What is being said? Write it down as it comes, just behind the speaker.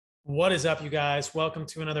What is up, you guys? Welcome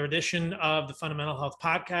to another edition of the Fundamental Health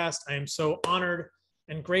Podcast. I am so honored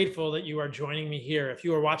and grateful that you are joining me here. If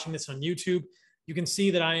you are watching this on YouTube, you can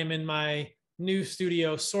see that I am in my new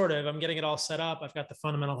studio, sort of. I'm getting it all set up. I've got the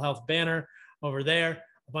Fundamental Health banner over there,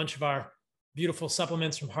 a bunch of our beautiful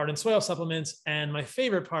supplements from Heart and Soil Supplements, and my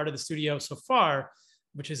favorite part of the studio so far,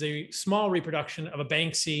 which is a small reproduction of a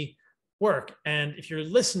Banksy work. And if you're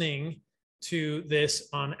listening to this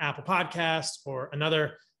on Apple Podcasts or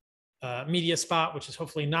another media spot, which is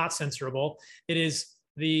hopefully not censorable, it is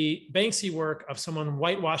the Banksy work of someone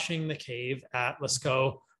whitewashing the cave at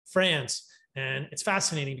Lascaux, France. And it's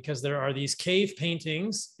fascinating because there are these cave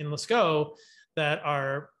paintings in Lascaux that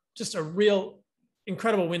are just a real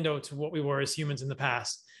incredible window to what we were as humans in the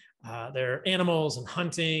past. They're animals and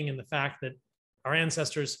hunting, and the fact that our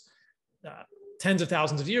ancestors tens of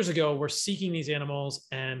thousands of years ago were seeking these animals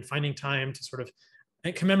and finding time to sort of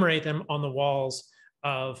commemorate them on the walls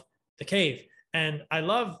of the cave. And I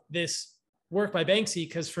love this work by Banksy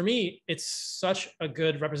because for me, it's such a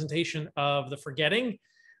good representation of the forgetting,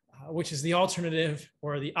 which is the alternative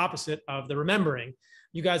or the opposite of the remembering.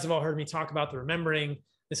 You guys have all heard me talk about the remembering,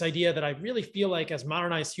 this idea that I really feel like as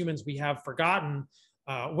modernized humans, we have forgotten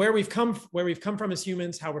where we've come from as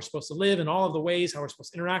humans, how we're supposed to live in all of the ways, how we're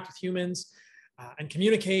supposed to interact with humans and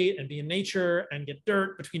communicate and be in nature and get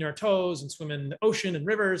dirt between our toes and swim in the ocean and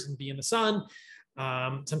rivers and be in the sun.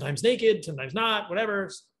 Sometimes naked, sometimes not, whatever,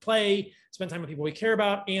 play, spend time with people we care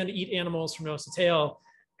about, and eat animals from nose to tail.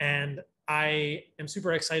 And I am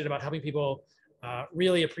super excited about helping people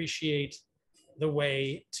really appreciate the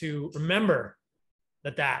way to remember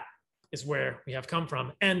that that is where we have come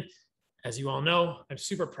from. And as you all know, I'm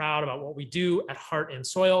super proud about what we do at Heart and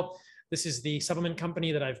Soil. This is the supplement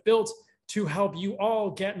company that I've built to help you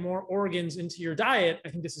all get more organs into your diet. I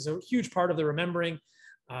think this is a huge part of the remembering.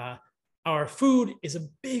 Our food is a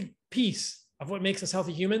big piece of what makes us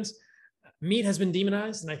healthy humans. Meat has been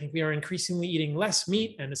demonized, and I think we are increasingly eating less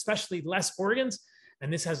meat and especially less organs.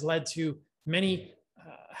 And this has led to many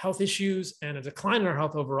health issues and a decline in our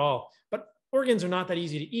health overall. But organs are not that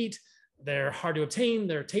easy to eat. They're hard to obtain.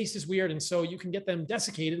 Their taste is weird. And so you can get them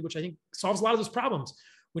desiccated, which I think solves a lot of those problems,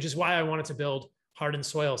 which is why I wanted to build Heart and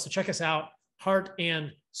Soil. So check us out,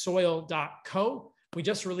 heartandsoil.co. We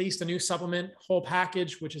just released a new supplement, whole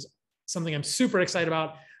package, which is something I'm super excited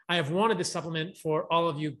about. I have wanted this supplement for all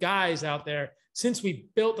of you guys out there since we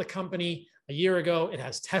built the company a year ago. It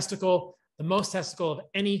has testicle, the most testicle of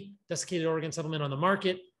any desiccated organ supplement on the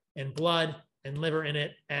market, and blood and liver in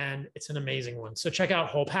it. And it's an amazing one. So check out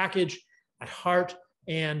whole package at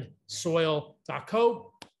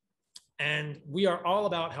heartandsoil.co. And we are all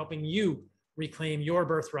about helping you reclaim your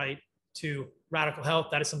birthright to radical health.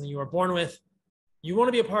 That is something you are born with. You want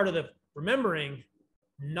to be a part of the remembering,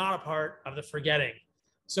 not a part of the forgetting.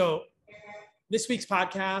 So this week's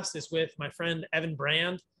podcast is with my friend, Evan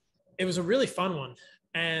Brand. It was a really fun one.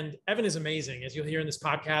 And Evan is amazing. As you'll hear in this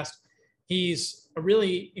podcast, he's a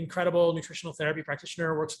really incredible nutritional therapy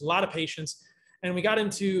practitioner, works with a lot of patients. And we got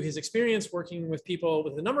into his experience working with people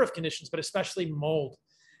with a number of conditions, but especially mold.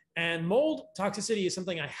 And mold toxicity is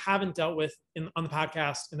something I haven't dealt with on the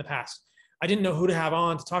podcast in the past. I didn't know who to have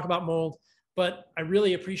on to talk about mold, but I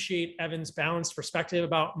really appreciate Evan's balanced perspective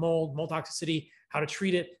about mold toxicity, how to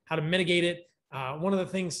treat it, how to mitigate it. One of the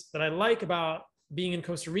things that I like about being in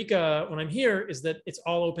Costa Rica when I'm here is that it's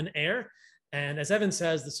all open air. And as Evan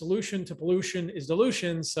says, the solution to pollution is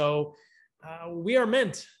dilution. So we are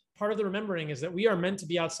meant, part of the remembering is that we are meant to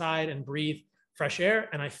be outside and breathe fresh air.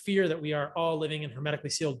 And I fear that we are all living in hermetically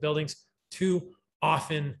sealed buildings too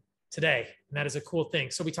often today. And that is a cool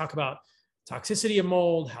thing. So we talk about toxicity of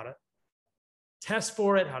mold, how to test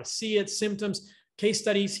for it, how to see it, symptoms, case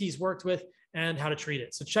studies he's worked with, and how to treat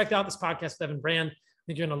it. So check out this podcast with Evan Brand. I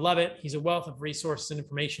think you're going to love it. He's a wealth of resources and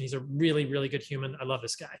information. He's a really, really good human. I love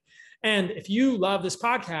this guy. And if you love this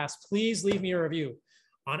podcast, please leave me a review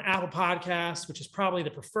on Apple Podcasts, which is probably the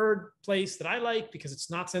preferred place that I like because it's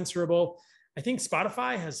not censorable. I think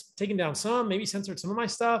Spotify has taken down some, maybe censored some of my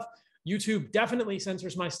stuff. YouTube definitely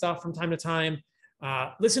censors my stuff from time to time.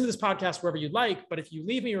 Listen to this podcast wherever you like, but if you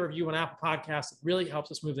leave me a review on Apple Podcasts, it really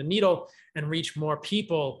helps us move the needle and reach more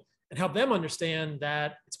people and help them understand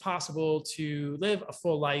that it's possible to live a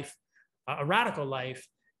full life, a radical life,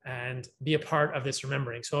 and be a part of this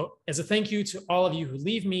remembering. So as a thank you to all of you who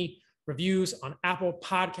leave me reviews on Apple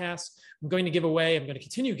Podcasts, I'm going to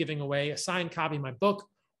continue giving away a signed copy of my book,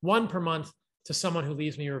 one per month, to someone who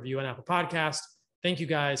leaves me a review on Apple Podcasts. Thank you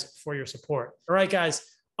guys for your support. All right, guys,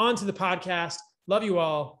 on to the podcast. Love you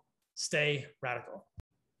all. Stay radical.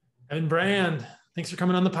 Evan Brand, thanks for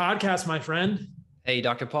coming on the podcast, my friend. Hey,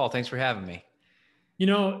 Dr. Paul, thanks for having me.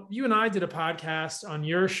 You and I did a podcast on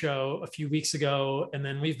your show a few weeks ago, and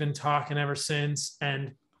then we've been talking ever since.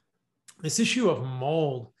 And this issue of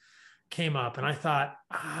mold came up, and I thought,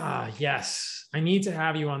 yes, I need to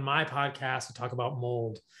have you on my podcast to talk about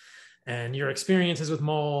mold and your experiences with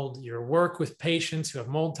mold, your work with patients who have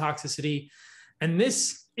mold toxicity. And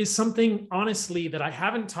this is something, honestly, that I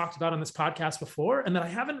haven't talked about on this podcast before, and that I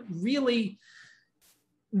haven't really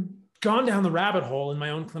gone down the rabbit hole in my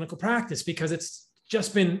own clinical practice, because it's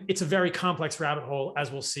a very complex rabbit hole,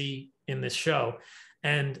 as we'll see in this show.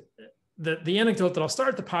 And the anecdote that I'll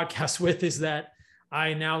start the podcast with is that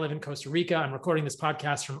I now live in Costa Rica. I'm recording this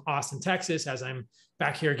podcast from Austin, Texas, as I'm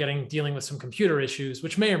back here dealing with some computer issues,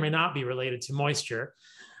 which may or may not be related to moisture.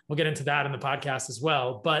 We'll get into that in the podcast as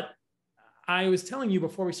well. But I was telling you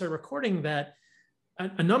before we started recording that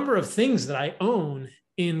a number of things that I own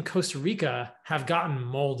in Costa Rica have gotten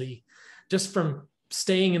moldy just from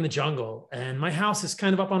staying in the jungle. And my house is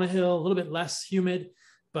kind of up on a hill, a little bit less humid.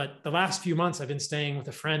 But the last few months I've been staying with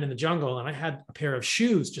a friend in the jungle, and I had a pair of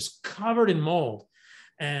shoes just covered in mold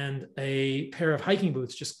and a pair of hiking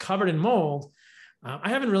boots just covered in mold. I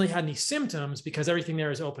haven't really had any symptoms because everything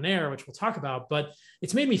there is open air, which we'll talk about, but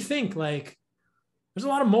it's made me think, like, there's a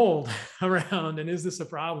lot of mold around, and is this a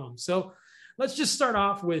problem? So let's just start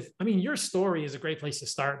off with, your story is a great place to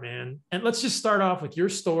start, man. And let's just start off with your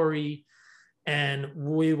story, and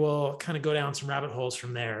we will kind of go down some rabbit holes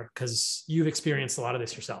from there, because you've experienced a lot of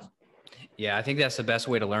this yourself. Yeah, I think that's the best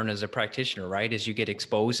way to learn as a practitioner, right? Is you get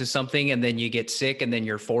exposed to something and then you get sick and then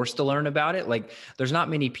you're forced to learn about it. Like, there's not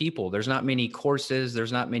many people, there's not many courses,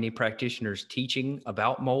 there's not many practitioners teaching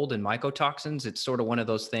about mold and mycotoxins. It's sort of one of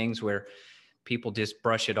those things where people just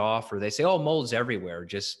brush it off, or they say, oh, mold's everywhere,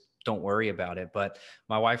 just don't worry about it. But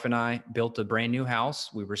my wife and I built a brand new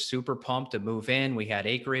house. We were super pumped to move in. We had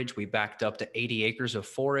acreage. We backed up to 80 acres of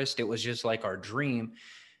forest. It was just like our dream.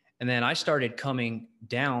 And then I started coming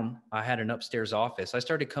down. I had an upstairs office. I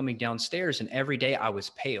started coming downstairs, and every day I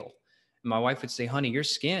was pale. And my wife would say, honey, your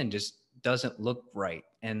skin just doesn't look right.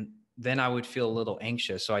 And then I would feel a little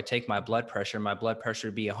anxious. So I take my blood pressure. My blood pressure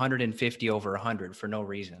would be 150 over 100 for no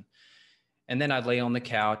reason. And then I'd lay on the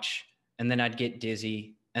couch, and then I'd get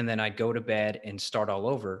dizzy, and then I'd go to bed and start all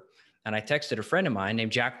over. And I texted a friend of mine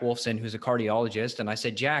named Jack Wolfson, who's a cardiologist. And I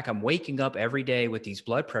said, Jack, I'm waking up every day with these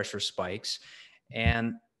blood pressure spikes,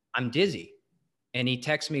 and I'm dizzy. And he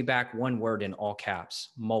texted me back one word in all caps,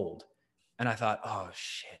 mold. And I thought, oh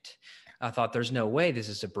shit. I thought, there's no way. This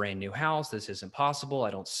is a brand new house. This isn't possible.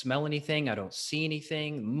 I don't smell anything. I don't see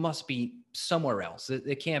anything. Must be somewhere else.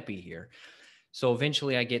 It can't be here. So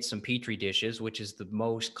eventually I get some Petri dishes, which is the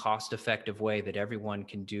most cost-effective way that everyone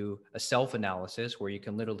can do a self-analysis, where you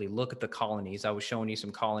can literally look at the colonies. I was showing you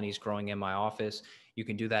some colonies growing in my office. You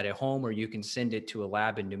can do that at home, or you can send it to a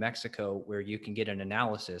lab in New Mexico where you can get an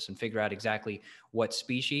analysis and figure out exactly what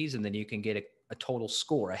species, and then you can get a total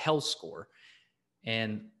score, a health score.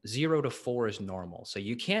 And 0 to 4 is normal. So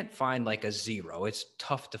you can't find like a 0. It's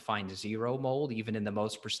tough to find 0 mold, even in the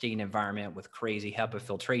most pristine environment with crazy HEPA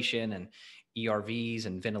filtration and ERVs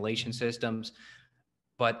and ventilation systems.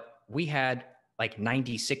 But we had like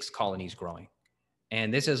 96 colonies growing.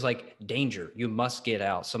 And this is like danger. You must get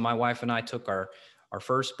out. So my wife and I took our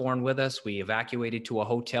firstborn with us. We evacuated to a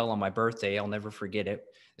hotel on my birthday. I'll never forget it.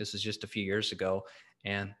 This was just a few years ago.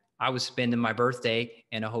 And I was spending my birthday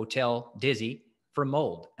in a hotel dizzy for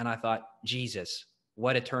mold. And I thought, Jesus,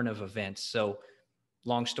 what a turn of events. So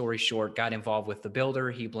long story short, got involved with the builder.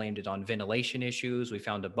 He blamed it on ventilation issues. We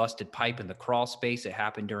found a busted pipe in the crawl space. It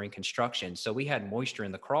happened during construction. So we had moisture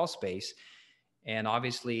in the crawl space. And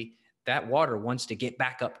obviously that water wants to get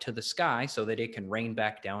back up to the sky so that it can rain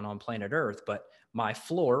back down on planet Earth. But my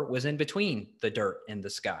floor was in between the dirt and the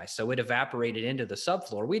sky. So it evaporated into the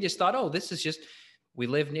subfloor. We just thought, oh, this is just, we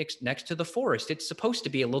live next to the forest. It's supposed to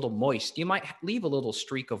be a little moist. You might leave a little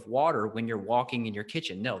streak of water when you're walking in your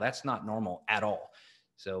kitchen. No, that's not normal at all.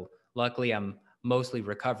 So luckily I'm mostly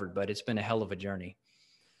recovered, but it's been a hell of a journey.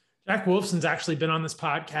 Jack Wolfson's actually been on this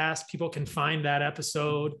podcast. People can find that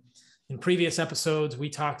episode. In previous episodes, we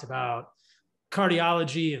talked about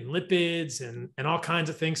cardiology and lipids and all kinds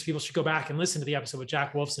of things. People should go back and listen to the episode with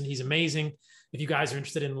Jack Wolfson. He's amazing if you guys are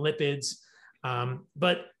interested in lipids.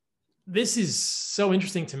 But this is so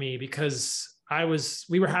interesting to me because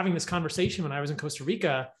we were having this conversation when I was in Costa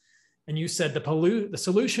Rica, and you said the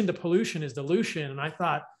solution to pollution is dilution. And I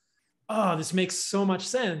thought, oh, this makes so much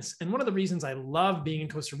sense. And one of the reasons I love being in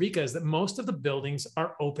Costa Rica is that most of the buildings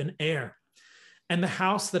are open air. And the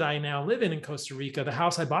house that I now live in Costa Rica, the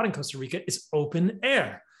house I bought in Costa Rica, is open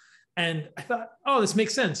air. And I thought, oh, this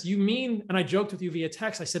makes sense. You mean, and I joked with you via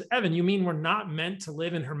text, I said, Evan, you mean we're not meant to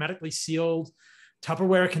live in hermetically sealed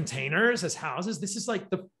Tupperware containers as houses. This is like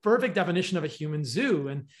the perfect definition of a human zoo.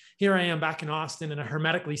 And here I am back in Austin in a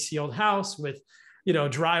hermetically sealed house with,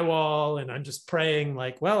 drywall. And I'm just praying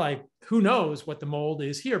like, well, who knows what the mold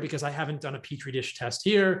is here because I haven't done a Petri dish test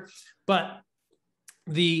here. But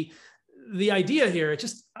the idea here,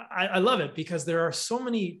 I love it because there are so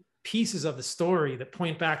many pieces of the story that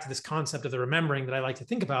point back to this concept of the remembering that I like to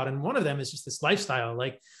think about. And one of them is just this lifestyle.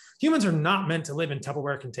 Like, humans are not meant to live in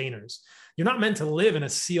Tupperware containers. You're not meant to live in a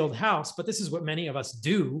sealed house, but this is what many of us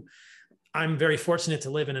do. I'm very fortunate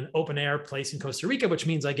to live in an open air place in Costa Rica, which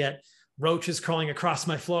means I get roaches crawling across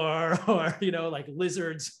my floor or, like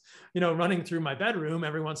lizards, running through my bedroom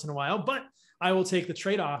every once in a while. But I will take the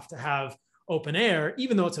trade-off to have open air,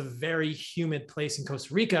 even though it's a very humid place in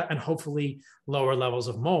Costa Rica and hopefully lower levels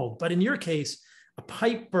of mold. But in your case, a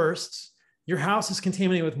pipe bursts, your house is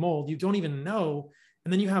contaminated with mold, you don't even know.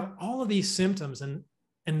 And then you have all of these symptoms. And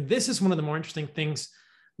this is one of the more interesting things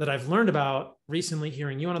that I've learned about recently,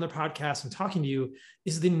 hearing you on other podcasts and talking to you,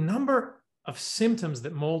 is the number of symptoms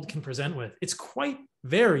that mold can present with. It's quite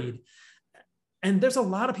varied. And there's a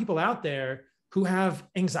lot of people out there who have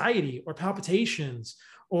anxiety or palpitations,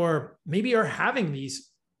 or maybe are having these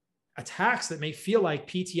attacks that may feel like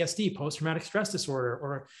PTSD, post-traumatic stress disorder,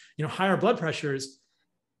 or higher blood pressures.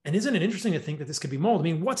 And isn't it interesting to think that this could be mold? I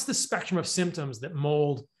mean, what's the spectrum of symptoms that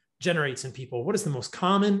mold generates in people? What is the most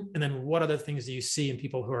common? And then what other things do you see in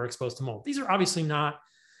people who are exposed to mold? These are obviously not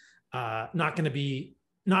going to be,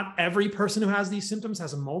 not every person who has these symptoms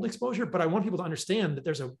has a mold exposure, but I want people to understand that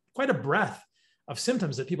there's quite a breadth of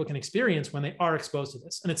symptoms that people can experience when they are exposed to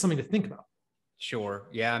this. And it's something to think about. Sure.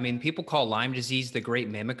 Yeah. I mean, people call Lyme disease the great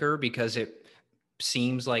mimicker because it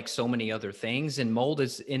seems like so many other things, and mold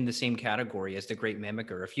is in the same category as the great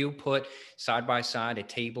mimicker. If you put side by side a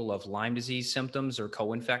table of Lyme disease symptoms or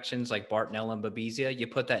co-infections like Bartonella and Babesia, you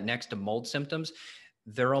put that next to mold symptoms,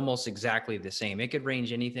 they're almost exactly the same. It could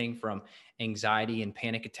range anything from anxiety and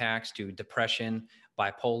panic attacks to depression,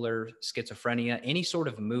 bipolar, schizophrenia, any sort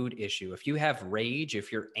of mood issue. If you have rage,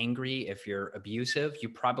 if you're angry, if you're abusive, you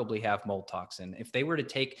probably have mold toxin. If they were to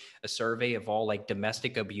take a survey of all like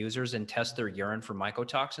domestic abusers and test their urine for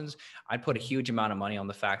mycotoxins, I'd put a huge amount of money on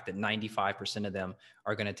the fact that 95% of them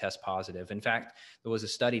are going to test positive. In fact, there was a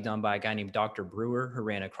study done by a guy named Dr. Brewer who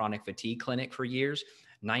ran a chronic fatigue clinic for years.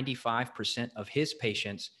 95% of his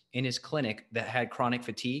patients in his clinic that had chronic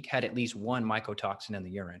fatigue had at least one mycotoxin in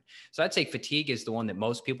the urine. So I'd say fatigue is the one that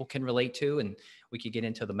most people can relate to, and we could get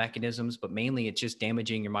into the mechanisms, but mainly it's just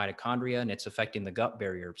damaging your mitochondria and it's affecting the gut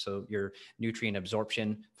barrier. So your nutrient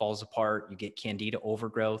absorption falls apart. You get candida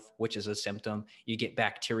overgrowth, which is a symptom. You get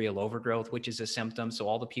bacterial overgrowth, which is a symptom. So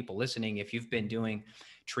all the people listening, if you've been doing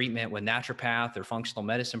treatment with naturopath or functional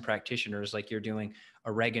medicine practitioners, like you're doing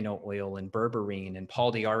oregano oil and berberine and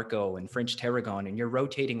Paul d'Arco and French tarragon, and you're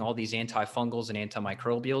rotating all these antifungals and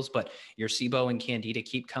antimicrobials, but your SIBO and candida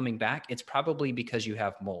keep coming back, it's probably because you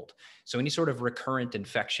have mold. So any sort of recurrent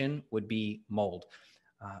infection would be mold.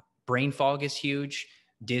 Brain fog is huge.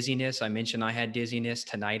 Dizziness, I mentioned I had dizziness,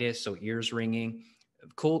 tinnitus, so ears ringing.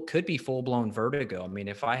 Could be full-blown vertigo. I mean,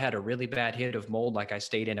 if I had a really bad hit of mold, like I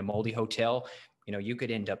stayed in a moldy hotel, you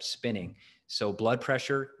could end up spinning. So blood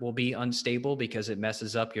pressure will be unstable because it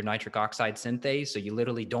messes up your nitric oxide synthase. So you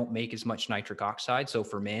literally don't make as much nitric oxide. So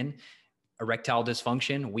for men, erectile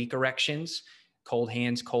dysfunction, weak erections, cold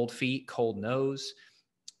hands, cold feet, cold nose,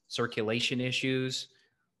 circulation issues,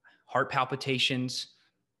 heart palpitations,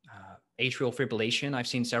 atrial fibrillation. I've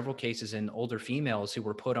seen several cases in older females who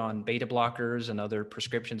were put on beta blockers and other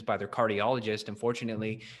prescriptions by their cardiologist.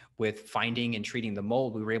 Unfortunately, with finding and treating the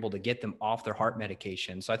mold, we were able to get them off their heart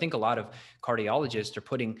medication. So I think a lot of cardiologists are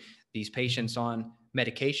putting these patients on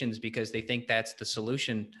medications because they think that's the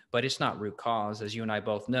solution, but it's not root cause. As you and I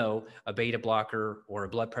both know, a beta blocker or a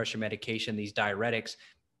blood pressure medication, these diuretics,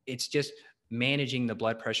 it's just managing the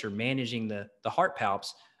blood pressure, managing the heart palps,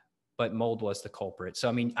 but mold was the culprit. So,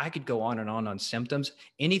 I mean, I could go on and on symptoms.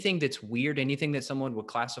 Anything that's weird, anything that someone would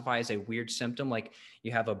classify as a weird symptom, like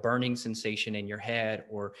you have a burning sensation in your head,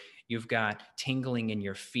 or you've got tingling in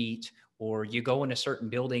your feet, or you go in a certain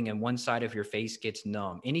building and one side of your face gets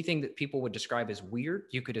numb. Anything that people would describe as weird,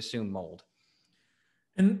 you could assume mold.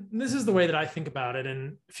 And this is the way that I think about it.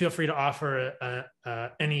 And feel free to offer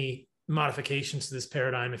any modifications to this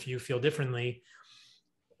paradigm if you feel differently.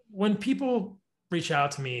 When people reach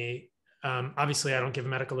out to me, obviously I don't give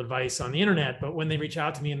medical advice on the internet, but when they reach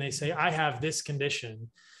out to me and they say, I have this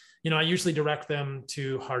condition, I usually direct them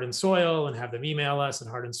to Heart and Soil and have them email us at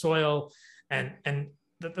Heart and Soil. And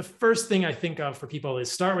the first thing I think of for people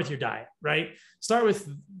is start with your diet, right? Start with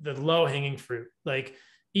the low hanging fruit. Like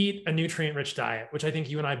eat a nutrient-rich diet, which I think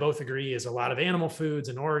you and I both agree is a lot of animal foods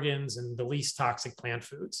and organs and the least toxic plant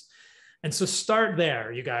foods. And so start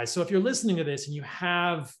there, you guys. So if you're listening to this and you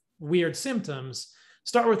have weird symptoms,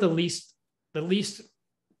 start with the least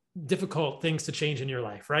difficult things to change in your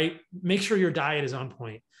life, right? Make sure your diet is on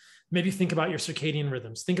point. Maybe think about your circadian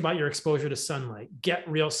rhythms. Think about your exposure to sunlight. Get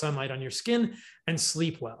real sunlight on your skin and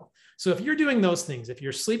sleep well. So if you're doing those things, if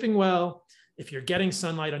you're sleeping well, if you're getting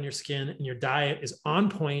sunlight on your skin and your diet is on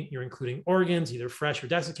point, you're including organs, either fresh or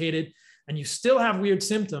desiccated, and you still have weird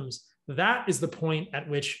symptoms, that is the point at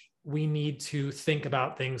which we need to think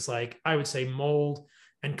about things like, I would say, mold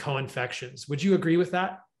and co-infections. Would you agree with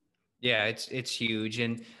that? Yeah, it's huge.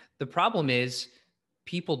 And the problem is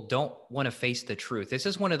people don't want to face the truth. This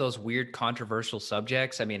is one of those weird controversial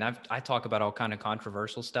subjects. I mean, I talk about all kind of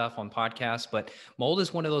controversial stuff on podcasts, but mold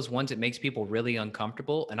is one of those ones that makes people really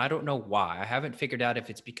uncomfortable. And I don't know why. I haven't figured out if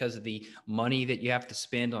it's because of the money that you have to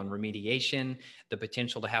spend on remediation, the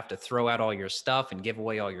potential to have to throw out all your stuff and give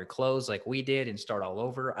away all your clothes like we did and start all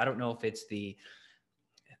over. I don't know if it's the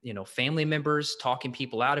family members talking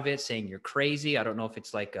people out of it, saying you're crazy. I don't know if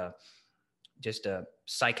it's like just a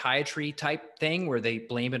psychiatry type thing where they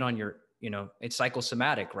blame it on your, it's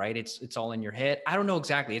psychosomatic, right? It's all in your head. I don't know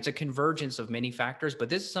exactly. It's a convergence of many factors, but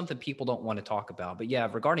this is something people don't want to talk about. But yeah,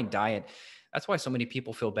 regarding diet, that's why so many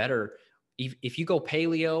people feel better. If you go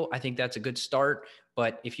paleo, I think that's a good start.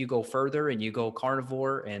 But if you go further and you go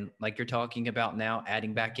carnivore and like you're talking about now,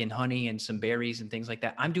 adding back in honey and some berries and things like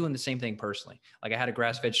that, I'm doing the same thing personally. Like I had a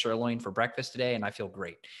grass-fed sirloin for breakfast today and I feel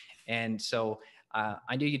great. And so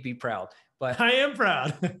I knew you'd be proud. But I am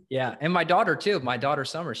proud. Yeah. And my daughter too, my daughter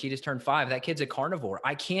Summer, she just turned 5. That kid's a carnivore.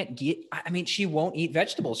 She won't eat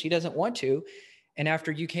vegetables. She doesn't want to. And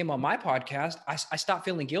after you came on my podcast, I stopped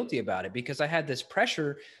feeling guilty about it because I had this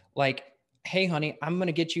pressure like, hey, honey, I'm going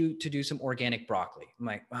to get you to do some organic broccoli. I'm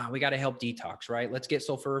like, wow, we got to help detox, right? Let's get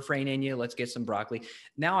sulforaphane in you. Let's get some broccoli.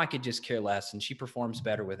 Now I could just care less and she performs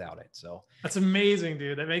better without it. So that's amazing,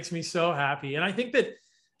 dude. That makes me so happy. And I think that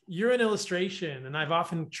you're an illustration, and I've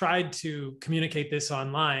often tried to communicate this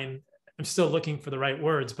online. I'm still looking for the right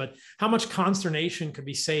words, but how much consternation could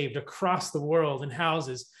be saved across the world in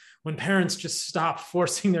houses when parents just stop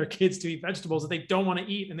forcing their kids to eat vegetables that they don't want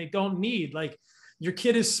to eat and they don't need. Like, your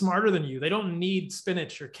kid is smarter than you. They don't need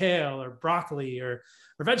spinach or kale or broccoli or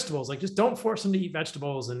vegetables. Like, just don't force them to eat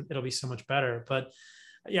vegetables and it'll be so much better. But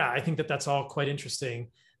yeah, I think that that's all quite interesting.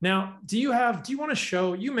 Now, do you want to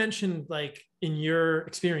show, you mentioned like in your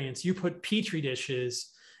experience, you put Petri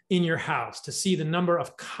dishes in your house to see the number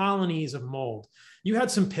of colonies of mold. You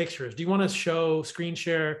had some pictures. Do you want to screen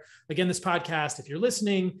share? Again, this podcast, if you're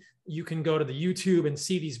listening, you can go to the YouTube and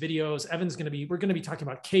see these videos. We're going to be talking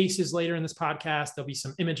about cases later in this podcast. There'll be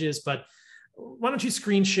some images, but why don't you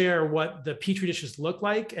screen share what the Petri dishes look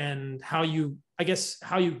like and how you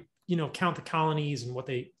count the colonies and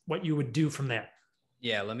what you would do from there.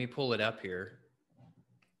 Yeah, let me pull it up here.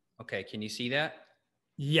 Okay, can you see that?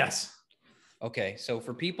 Yes. Okay, so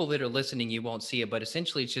for people that are listening, you won't see it, but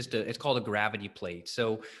essentially it's called a gravity plate.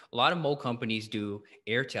 So a lot of mold companies do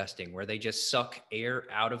air testing where they just suck air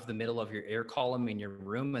out of the middle of your air column in your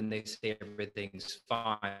room and they say everything's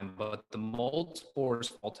fine, but the mold spores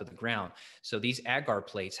fall to the ground. So these agar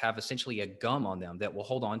plates have essentially a gum on them that will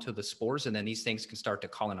hold on to the spores and then these things can start to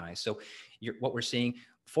colonize. So what we're seeing,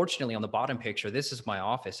 fortunately on the bottom picture, this is my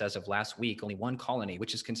office as of last week, only one colony,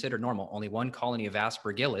 which is considered normal, only one colony of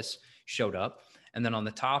Aspergillus showed up. And then on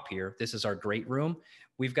the top here, this is our great room.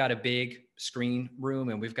 We've got a big screen room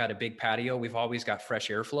and we've got a big patio. We've always got fresh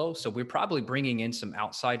airflow. So we're probably bringing in some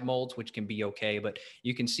outside molds, which can be okay. But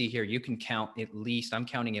you can see here, you can count I'm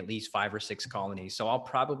counting at least 5 or 6 colonies. So I'll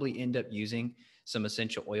probably end up using some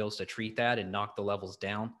essential oils to treat that and knock the levels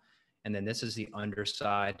down. And then this is the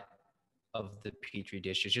underside of the Petri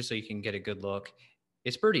dishes, just so you can get a good look.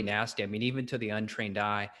 It's pretty nasty. I mean, even to the untrained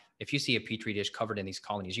eye, if you see a Petri dish covered in these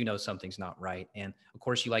colonies, you know something's not right. And of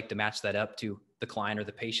course, you like to match that up to the client or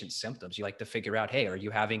the patient's symptoms. You like to figure out, hey, are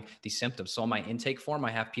you having these symptoms? So on my intake form,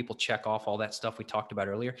 I have people check off all that stuff we talked about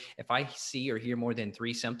earlier. If I see or hear more than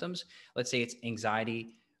 3 symptoms, let's say it's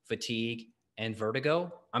anxiety, fatigue, and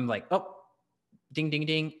vertigo, I'm like, oh, ding, ding,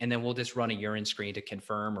 ding. And then we'll just run a urine screen to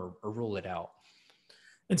confirm or rule it out.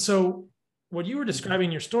 And so what you were describing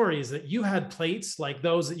in your story is that you had plates like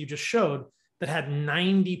those that you just showed that had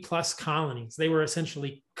 90 plus colonies. They were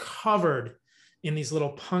essentially covered in these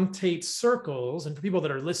little punctate circles. And for people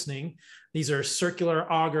that are listening, these are circular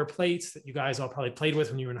agar plates that you guys all probably played with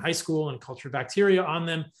when you were in high school and cultured bacteria on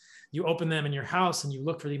them. You open them in your house and you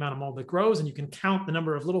look for the amount of mold that grows and you can count the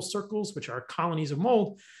number of little circles, which are colonies of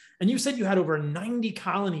mold. And you said you had over 90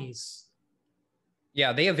 colonies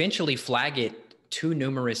Yeah, they eventually flag it too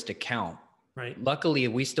numerous to count. Right. Luckily,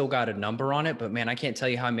 we still got a number on it, but man, I can't tell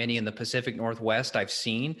you how many in the Pacific Northwest I've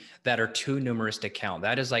seen that are too numerous to count.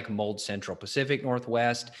 That is like mold central, Pacific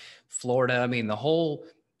Northwest, Florida. I mean, the whole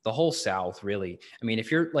South, really. I mean,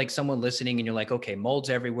 if you're like someone listening and you're like, okay, mold's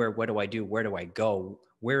everywhere. What do I do? Where do I go?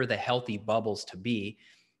 Where are the healthy bubbles to be?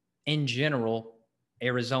 In general,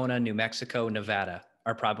 Arizona, New Mexico, Nevada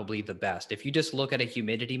are probably the best. If you just look at a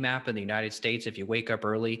humidity map in the United States, if you wake up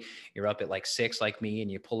early, you're up at like 6 like me, and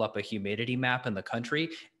you pull up a humidity map in the country,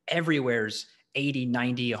 everywhere's 80,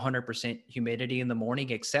 90, 100% humidity in the morning,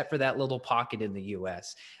 except for that little pocket in the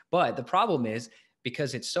US. But the problem is,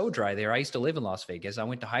 because it's so dry there, I used to live in Las Vegas. I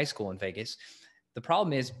went to high school in Vegas. The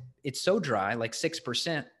problem is it's so dry, like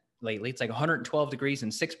 6% lately. It's like 112 degrees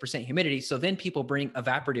and 6% humidity. So then people bring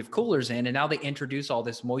evaporative coolers in, and now they introduce all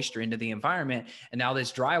this moisture into the environment. And now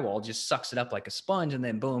this drywall just sucks it up like a sponge. And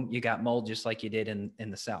then boom, you got mold just like you did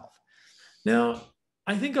in the South. Now,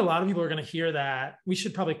 I think a lot of people are going to hear that. We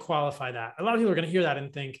should probably qualify that. A lot of people are going to hear that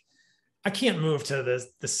and think, I can't move to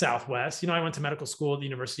the Southwest. You know, I went to medical school at the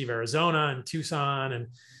University of Arizona in Tucson, and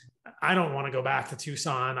I don't want to go back to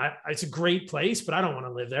Tucson. It's a great place, but I don't want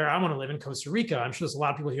to live there. I want to live in Costa Rica. I'm sure there's a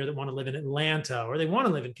lot of people here that want to live in Atlanta, or they want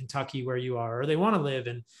to live in Kentucky where you are, or they want to live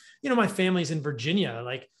in, you know, my family's in Virginia.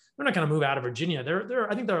 Like, we're not going to move out of Virginia.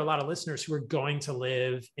 I think there are a lot of listeners who are going to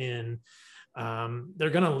live in,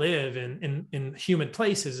 they're going to live in humid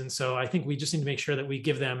places. And so I think we just need to make sure that we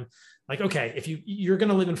give them, like, okay, if you're going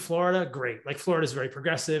to live in Florida, great. Like, Florida is very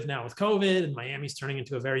progressive now with COVID, and Miami's turning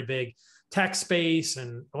into a very big tech space,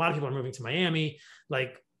 and a lot of people are moving to Miami.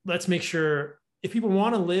 Like, let's make sure, if people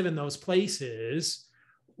want to live in those places,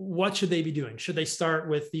 what should they be doing? Should they start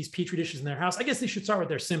with these petri dishes in their house? I guess they should start with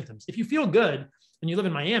their symptoms. If you feel good and you live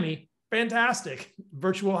in Miami, fantastic.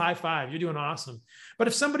 Virtual high five. You're doing awesome. But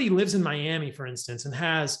if somebody lives in Miami, for instance, and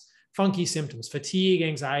has funky symptoms, fatigue,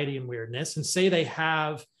 anxiety, and weirdness, and say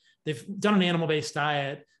they've done an animal-based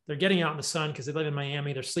diet, they're getting out in the sun because they live in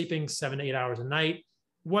Miami, they're sleeping 7 to 8 hours a night,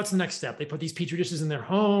 what's the next step? They put these petri dishes in their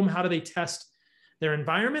home. How do they test their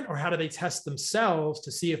environment, or how do they test themselves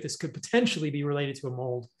to see if this could potentially be related to a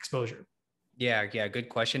mold exposure? Yeah, good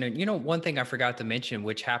question. And one thing I forgot to mention,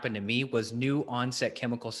 which happened to me, was new onset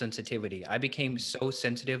chemical sensitivity. I became so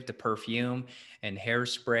sensitive to perfume and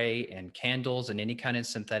hairspray and candles and any kind of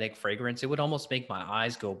synthetic fragrance, it would almost make my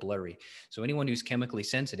eyes go blurry. So anyone who's chemically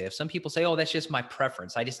sensitive, some people say, oh, that's just my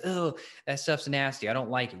preference. That stuff's nasty. I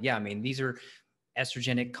don't like it. Yeah, I mean, these are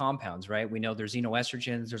estrogenic compounds, right? We know there's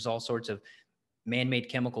xenoestrogens, there's all sorts of man-made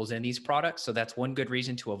chemicals in these products. So that's one good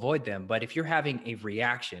reason to avoid them. But if you're having a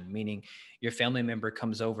reaction, meaning your family member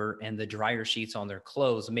comes over and the dryer sheets on their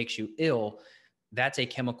clothes makes you ill, that's a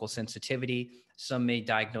chemical sensitivity. Some may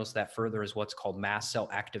diagnose that further as what's called mast cell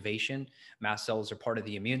activation. Mast cells are part of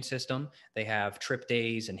the immune system. They have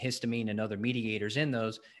tryptase and histamine and other mediators in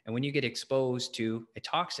those. And when you get exposed to a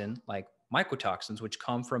toxin like mycotoxins, which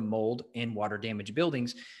come from mold in water damaged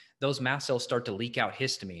buildings, those mast cells start to leak out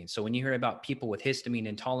histamine. So when you hear about people with histamine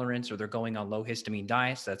intolerance, or they're going on low histamine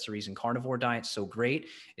diets, that's the reason carnivore diet's so great,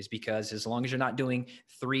 is because as long as you're not doing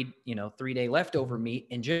 3-day leftover meat,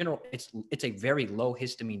 in general, it's a very low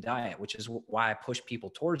histamine diet, which is why I push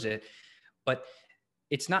people towards it. But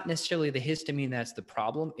it's not necessarily the histamine that's the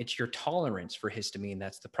problem. It's your tolerance for histamine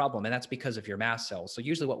that's the problem. And that's because of your mast cells. So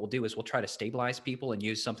usually what we'll do is we'll try to stabilize people and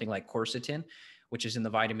use something like quercetin, which is in the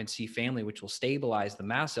vitamin C family, which will stabilize the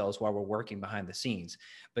mast cells while we're working behind the scenes.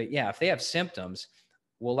 But yeah, if they have symptoms,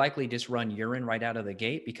 we'll likely just run urine right out of the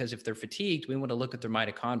gate, because if they're fatigued, we want to look at their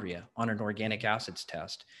mitochondria on an organic acids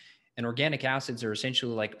test. And organic acids are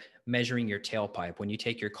essentially like measuring your tailpipe. When you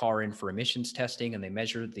take your car in for emissions testing and they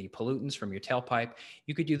measure the pollutants from your tailpipe,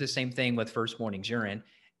 you could do the same thing with first morning's urine.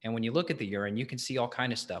 And when you look at the urine, you can see all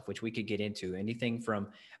kind of stuff, which we could get into, anything from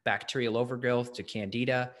bacterial overgrowth to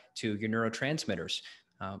candida to your neurotransmitters.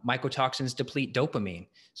 Mycotoxins deplete dopamine.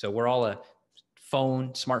 So we're all a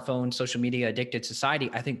smartphone, social media addicted society.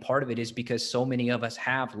 I think part of it is because so many of us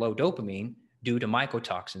have low dopamine due to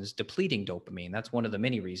mycotoxins depleting dopamine. That's one of the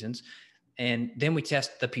many reasons. And then we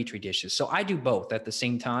test the petri dishes. So I do both at the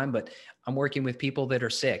same time, but I'm working with people that are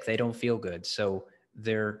sick. They don't feel good. So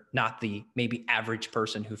they're not the maybe average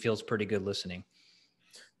person who feels pretty good listening.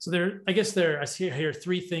 So I see here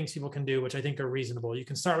 3 things people can do, which I think are reasonable. You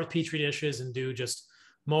can start with petri dishes and do just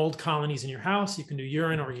mold colonies in your house. You can do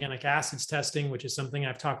urine organic acids testing, which is something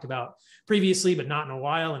I've talked about previously, but not in a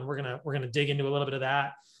while. And we're gonna dig into a little bit of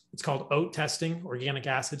that. It's called OAT testing, organic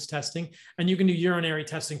acids testing. And you can do urinary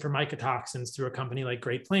testing for mycotoxins through a company like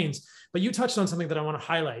Great Plains. But you touched on something that I want to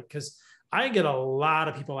highlight, because I get a lot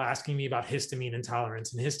of people asking me about histamine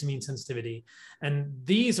intolerance and histamine sensitivity. And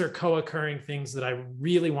these are co-occurring things that I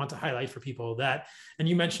really want to highlight for people that, and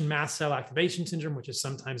you mentioned mast cell activation syndrome, which is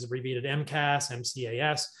sometimes abbreviated MCAS,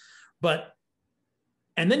 MCAS, but,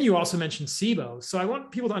 and then you also mentioned SIBO. So I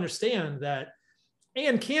want people to understand that,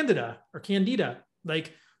 and Candida or Candida,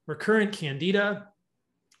 like recurrent Candida,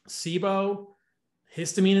 SIBO,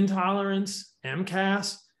 histamine intolerance,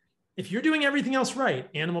 MCAS, if you're doing everything else right,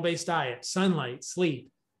 animal-based diet, sunlight, sleep,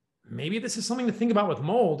 maybe this is something to think about with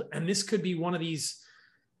mold. And this could be one of these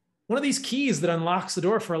keys that unlocks the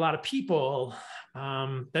door for a lot of people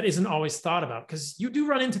that isn't always thought about. Because you do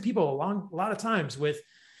run into people a lot of times with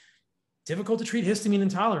difficult to treat histamine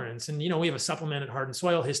intolerance. And, we have a supplement at Heart and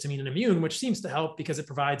Soil, Histamine and Immune, which seems to help because it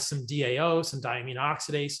provides some DAO, some diamine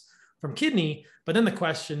oxidase from kidney. But then the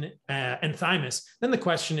question, and thymus, then the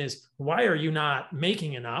question is, why are you not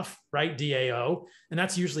making enough, right? DAO. And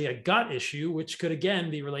that's usually a gut issue, which could again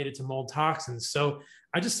be related to mold toxins. So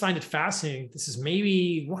I just find it fascinating. This is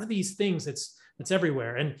maybe one of these things that's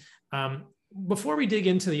everywhere. And before we dig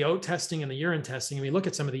into the oat testing and the urine testing, and we look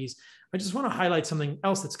at some of these, I just want to highlight something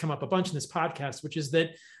else that's come up a bunch in this podcast, which is that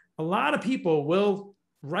a lot of people will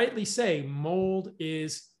rightly say mold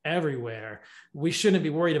is everywhere. We shouldn't be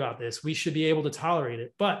worried about this. We should be able to tolerate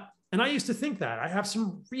it. And I used to think that. I have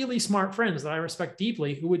some really smart friends that I respect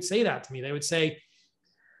deeply who would say that to me. They would say,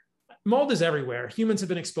 mold is everywhere. Humans have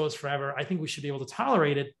been exposed forever. I think we should be able to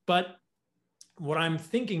tolerate it. But what I'm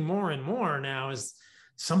thinking more and more now is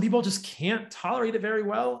some people just can't tolerate it very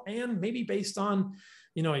well. And maybe based on,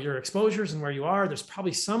 your exposures and where you are, there's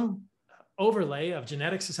probably some overlay of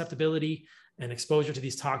genetic susceptibility and exposure to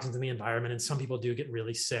these toxins in the environment. And some people do get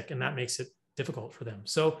really sick, and that makes it difficult for them.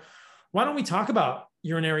 So why don't we talk about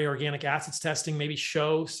urinary organic acids testing, maybe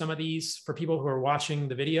show some of these for people who are watching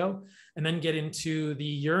the video, and then get into the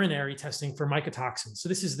urinary testing for mycotoxins. So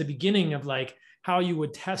this is the beginning of like how you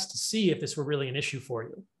would test to see if this were really an issue for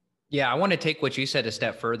you. Yeah, I want to take what you said a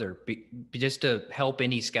step further, just to help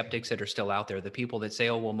any skeptics that are still out there, the people that say,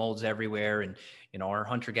 oh, well, mold's everywhere. And, our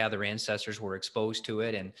hunter-gatherer ancestors were exposed to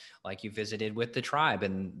it. And like you visited with the tribe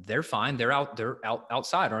and they're fine. They're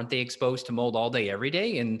outside. Aren't they exposed to mold all day, every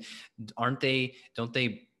day? And don't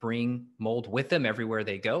they bring mold with them everywhere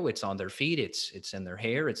they go? It's on their feet. It's in their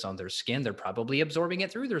hair. It's on their skin. They're probably absorbing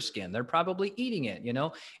it through their skin. They're probably eating it,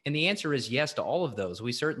 And the answer is yes to all of those.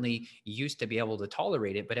 We certainly used to be able to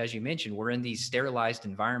tolerate it. But as you mentioned, we're in these sterilized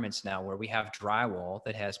environments now where we have drywall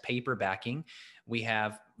that has paper backing. We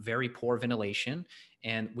have very poor ventilation,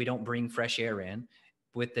 and we don't bring fresh air in.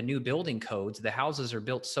 With the new building codes, the houses are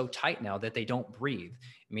built so tight now that they don't breathe.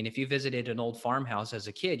 I mean, if you visited an old farmhouse as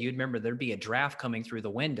a kid, you'd remember there'd be a draft coming through the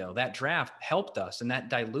window. That draft helped us, and that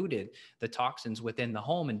diluted the toxins within the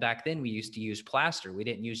home. And back then we used to use plaster. We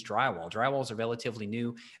didn't use drywall. Drywall is a relatively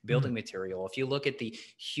new building material. If you look at the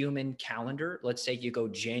human calendar, let's say you go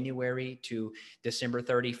January to December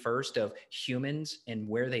 31st of humans and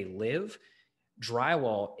where they live,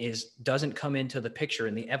 drywall doesn't come into the picture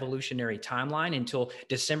in the evolutionary timeline until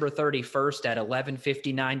December 31st at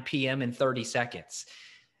 11:59 p.m. and 30 seconds.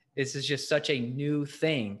 This is just such a new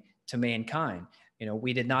thing to mankind.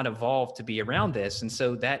 We did not evolve to be around this. And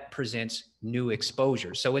so that presents new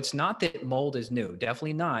exposure. So it's not that mold is new,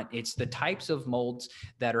 definitely not. It's the types of molds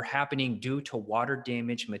that are happening due to water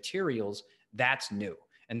damage materials. That's new.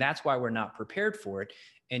 And that's why we're not prepared for it.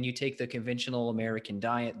 And you take the conventional American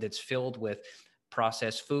diet that's filled with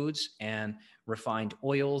processed foods and refined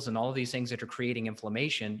oils and all of these things that are creating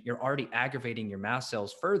inflammation, you're already aggravating your mast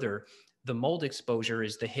cells further. The mold exposure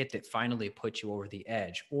is the hit that finally puts you over the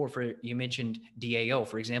edge. Or you mentioned DAO,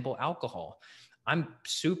 for example, alcohol. I'm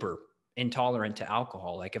super intolerant to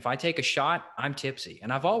alcohol. Like if I take a shot, I'm tipsy,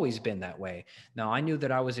 and I've always been that way. Now, I knew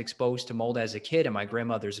that I was exposed to mold as a kid in my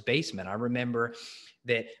grandmother's basement. I remember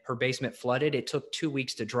that her basement flooded. It took 2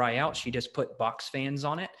 weeks to dry out. She just put box fans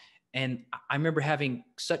on it. And I remember having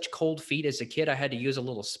such cold feet as a kid, I had to use a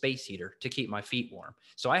little space heater to keep my feet warm.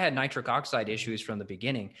 So I had nitric oxide issues from the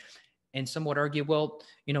beginning. And some would argue, well,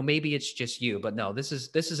 maybe it's just you, but no, this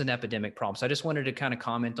is an epidemic problem. So I just wanted to kind of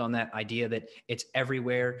comment on that idea that it's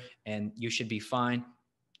everywhere and you should be fine.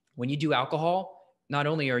 When you do alcohol, not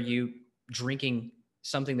only are you drinking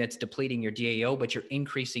something that's depleting your DAO, but you're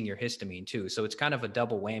increasing your histamine too. So it's kind of a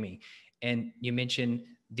double whammy. And you mentioned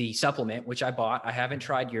the supplement, which I bought. I haven't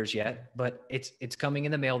tried yours yet, but it's coming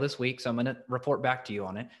in the mail this week. So I'm going to report back to you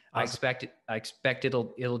on it. Awesome. I expect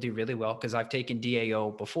it'll do really well because I've taken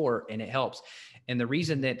DAO before and it helps. And the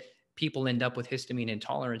reason that people end up with histamine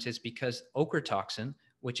intolerance is because ochratoxin,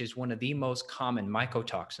 which is one of the most common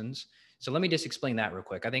mycotoxins, So let me just explain that real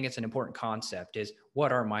quick. I think it's an important concept is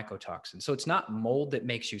what are mycotoxins? So it's not mold that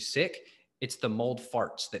makes you sick. It's the mold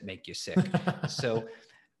farts that make you sick. So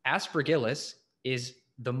Aspergillus is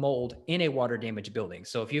the mold in a water damaged building.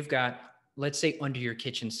 So if you've got, let's say under your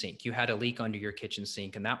kitchen sink, you had a leak under your kitchen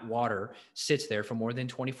sink and that water sits there for more than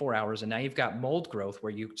 24 hours. And now you've got mold growth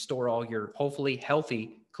where you store all your hopefully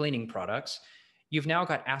healthy cleaning products. You've now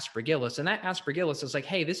got Aspergillus, and that Aspergillus is like,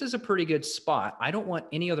 hey, this is a pretty good spot. I don't want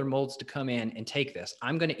any other molds to come in and take this.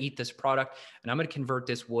 I'm going to eat this product and I'm going to convert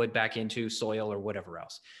this wood back into soil or whatever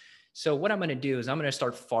else. So what I'm going to do is I'm going to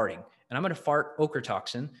start farting, and I'm going to fart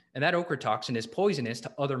ochratoxin, and that ochratoxin is poisonous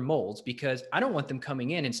to other molds because I don't want them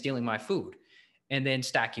coming in and stealing my food. And then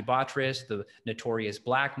Stachybotrys, the notorious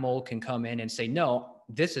black mold, can come in and say, no,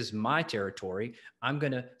 this is my territory. I'm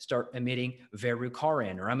going to start emitting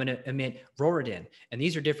verrucarin, or I'm going to emit roridin. And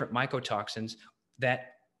these are different mycotoxins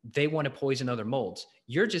that they want to poison other molds.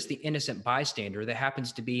 You're just the innocent bystander that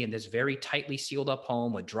happens to be in this very tightly sealed up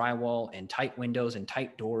home with drywall and tight windows and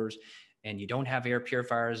tight doors, and you don't have air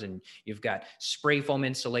purifiers, and you've got spray foam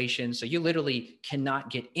insulation. So you literally cannot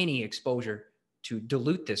get any exposure to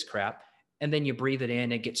dilute this crap. And then you breathe it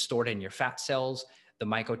in, it gets stored in your fat cells. The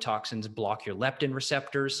mycotoxins block your leptin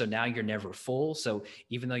receptors. So now you're never full. So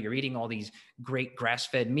even though you're eating all these great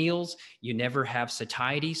grass-fed meals, you never have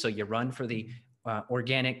satiety. So you run for the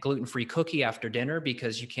organic gluten-free cookie after dinner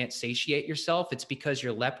because you can't satiate yourself. It's because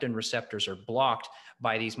your leptin receptors are blocked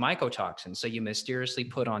by these mycotoxins. So you mysteriously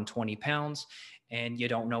put on 20 pounds and you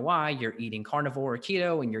don't know why. You're eating carnivore or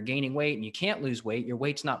keto and you're gaining weight and you can't lose weight. Your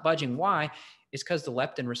weight's not budging. Why? It's because the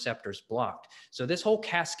leptin receptor's blocked. So this whole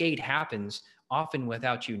cascade happens often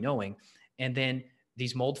without you knowing. And then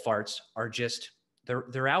these mold farts are just,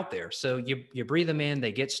 they're out there. So you breathe them in,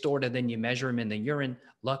 they get stored, and then you measure them in the urine.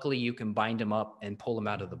 Luckily, you can bind them up and pull them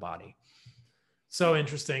out of the body. So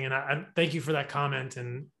interesting. And I thank you for that comment.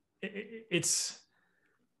 And it's,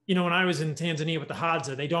 you know, when I was in Tanzania with the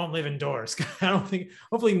Hadza, they don't live indoors. I don't think,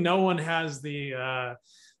 hopefully no one has the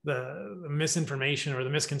misinformation or the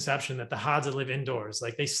misconception that the Hadza live indoors.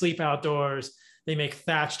 Like they sleep outdoors, they make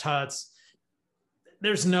thatched huts.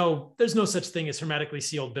 There's no such thing as hermetically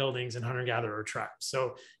sealed buildings in hunter-gatherer tribes.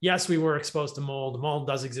 So yes, we were exposed to mold. Mold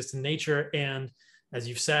does exist in nature. And as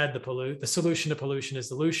you've said, the solution to pollution is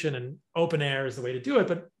dilution, and open air is the way to do it.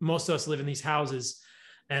 But most of us live in these houses,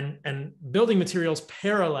 and building materials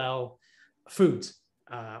parallel foods.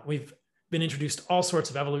 We've been introduced to all sorts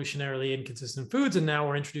of evolutionarily inconsistent foods, and now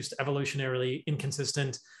we're introduced to evolutionarily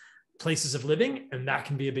inconsistent places of living, and that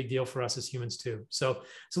can be a big deal for us as humans too. So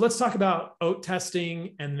let's talk about oat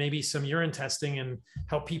testing and maybe some urine testing and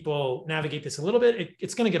help people navigate this a little bit.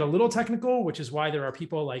 It's going to get a little technical, which is why there are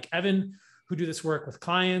people like Evan who do this work with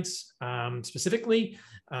clients specifically.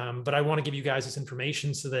 But I want to give you guys this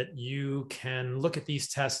information so that you can look at these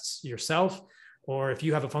tests yourself, or if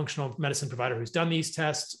you have a functional medicine provider who's done these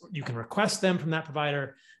tests, you can request them from that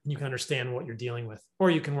provider and you can understand what you're dealing with, or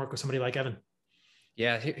you can work with somebody like Evan.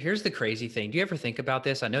 Yeah, here's the crazy thing. Do you ever think about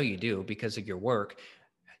this? I know you do because of your work.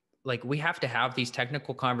 Like we have to have these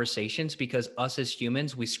technical conversations because us as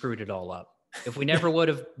humans, we screwed it all up. If we never would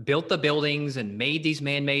have built the buildings and made these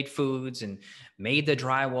man-made foods and made the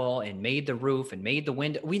drywall and made the roof and made the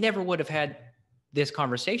window, we never would have had this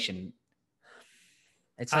conversation.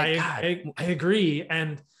 It's like, I agree.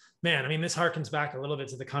 And man, I mean, this harkens back a little bit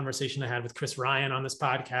to the conversation I had with Chris Ryan on this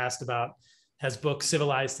podcast about his book,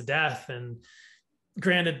 Civilized to Death. And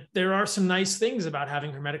granted, there are some nice things about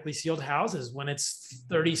having hermetically sealed houses when it's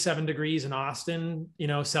 37 degrees in Austin,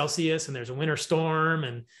 Celsius, and there's a winter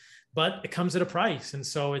storm, but it comes at a price. And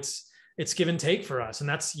so it's give and take for us. And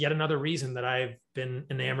that's yet another reason that I've been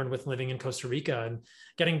enamored with living in Costa Rica and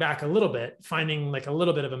getting back a little bit, finding like a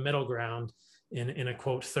little bit of a middle ground in a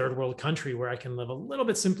quote, third world country where I can live a little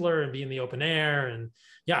bit simpler and be in the open air. And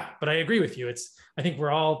yeah, but I agree with you. I think we're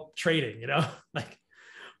all trading, like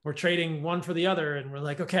we're trading one for the other. And we're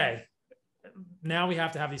like, okay, now we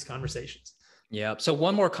have to have these conversations. Yeah. So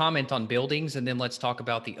one more comment on buildings, and then let's talk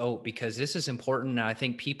about the oat, because this is important. And I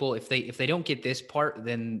think people, if they don't get this part,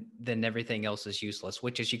 then everything else is useless,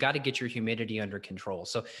 which is you got to get your humidity under control.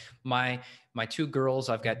 So my two girls,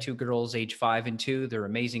 I've got two girls, age 5 and 2. They're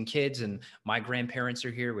amazing kids. And my grandparents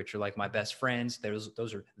are here, which are like my best friends.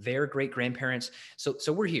 Those are their great grandparents.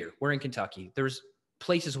 So we're here, we're in Kentucky. There's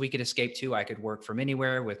places we could escape to. I could work from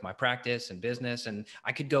anywhere with my practice and business, and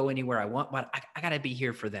I could go anywhere I want, but I got to be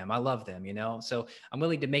here for them. I love them, so I'm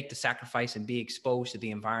willing to make the sacrifice and be exposed to the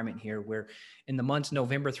environment here where in the months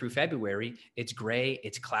November through February, it's gray,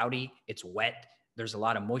 it's cloudy, it's wet. There's a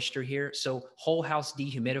lot of moisture here. So whole house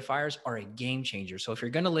dehumidifiers are a game changer. So if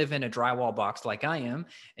you're going to live in a drywall box like I am,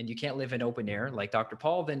 and you can't live in open air like Dr.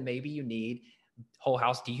 Paul, then maybe you need whole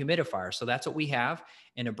house dehumidifier. So that's what we have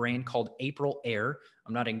in a brand called April Air.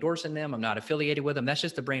 I'm not endorsing them. I'm not affiliated with them. That's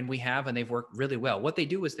just the brand we have, and they've worked really well. What they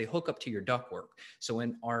do is they hook up to your ductwork. So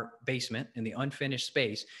in our basement, in the unfinished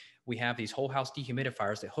space, we have these whole house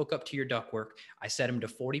dehumidifiers that hook up to your ductwork. I set them to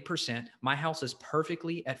 40%. My house is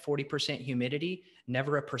perfectly at 40% humidity,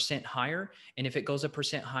 never a percent higher. And if it goes a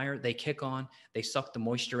percent higher, they kick on, they suck the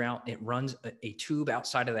moisture out. It runs a tube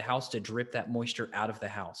outside of the house to drip that moisture out of the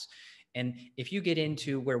house. And if you get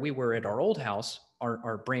into where we were at our old house,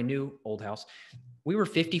 our brand new old house, we were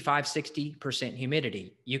 55, 60%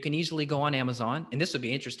 humidity. You can easily go on Amazon, and this would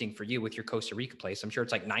be interesting for you with your Costa Rica place. I'm sure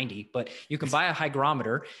it's like 90, but you can buy a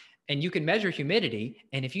hygrometer and you can measure humidity.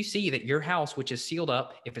 And if you see that your house, which is sealed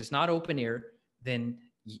up, if it's not open air, then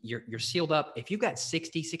you're sealed up. If you've got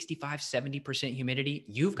 60, 65, 70% humidity,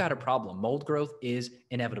 you've got a problem. Mold growth is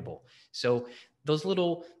inevitable. So those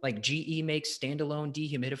little like GE makes standalone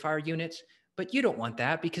dehumidifier units, but you don't want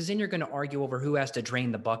that, because then you're going to argue over who has to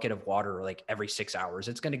drain the bucket of water like every 6 hours.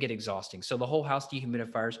 It's going to get exhausting. So the whole house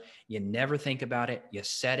dehumidifiers, you never think about it. You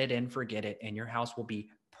set it and forget it, and your house will be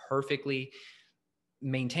perfectly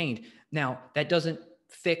maintained. Now, that doesn't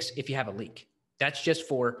fix if you have a leak. That's just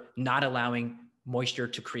for not allowing moisture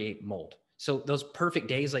to create mold. So those perfect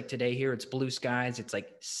days like today here, it's blue skies, it's like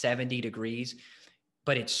 70 degrees,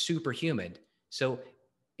 but it's super humid. So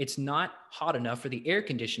it's not hot enough for the air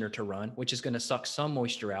conditioner to run, which is going to suck some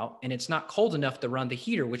moisture out. And it's not cold enough to run the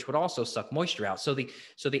heater, which would also suck moisture out. So the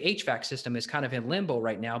HVAC system is kind of in limbo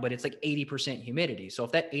right now, but it's like 80% humidity. So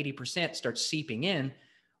if that 80% starts seeping in,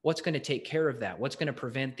 what's going to take care of that? What's going to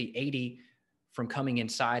prevent the 80 from coming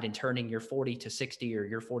inside and turning your 40 to 60 or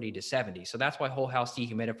your 40 to 70? So that's why whole house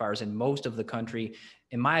dehumidifiers in most of the country,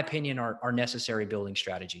 in my opinion, are necessary building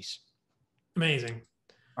strategies. Amazing.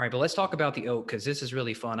 All right, but let's talk about the oak, because this is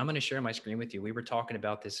really fun. I'm going to share my screen with you. We were talking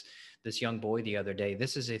about this young boy the other day.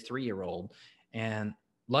 This is a 3-year-old, and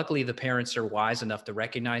luckily the parents are wise enough to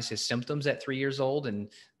recognize his symptoms at 3 years old, and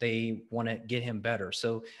they want to get him better.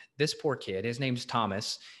 So this poor kid, his name's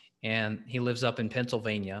Thomas, and he lives up in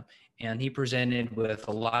Pennsylvania, and he presented with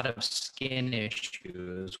a lot of skin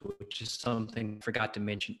issues, which is something I forgot to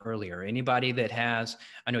mention earlier. Anybody that has,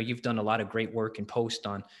 I know you've done a lot of great work and post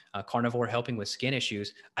on carnivore helping with skin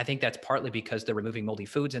issues. I think that's partly because they're removing moldy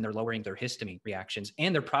foods and they're lowering their histamine reactions,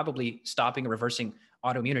 and they're probably stopping or reversing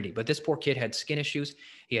autoimmunity. But this poor kid had skin issues.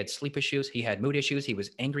 He had sleep issues. He had mood issues. He was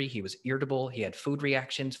angry. He was irritable. He had food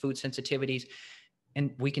reactions, food sensitivities, and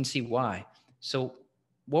we can see why. So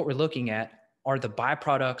what we're looking at are the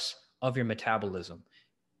byproducts of your metabolism.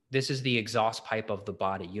 This is the exhaust pipe of the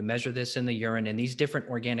body. You measure this in the urine, and these different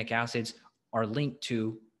organic acids are linked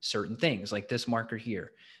to certain things, like this marker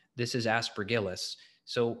here. This is aspergillus.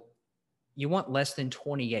 So you want less than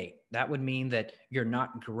 28. That would mean that you're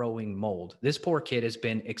not growing mold. This poor kid has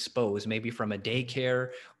been exposed, maybe from a daycare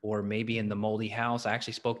or maybe in the moldy house. I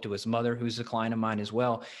actually spoke to his mother, who's a client of mine as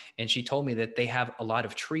well. And she told me that they have a lot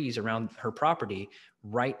of trees around her property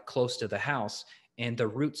right close to the house. And the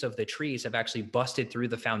roots of the trees have actually busted through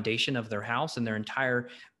the foundation of their house, and their entire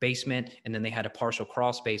basement, and then they had a partial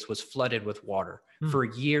crawl space, was flooded with water for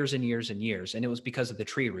years and years and years. And it was because of the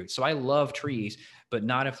tree roots. So I love trees, but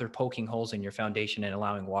not if they're poking holes in your foundation and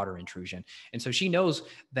allowing water intrusion. And so she knows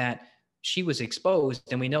that she was exposed,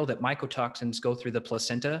 and we know that mycotoxins go through the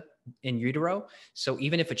placenta in utero. So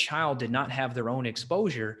even if a child did not have their own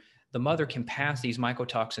exposure, the mother can pass these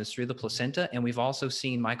mycotoxins through the placenta. And we've also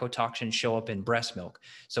seen mycotoxins show up in breast milk.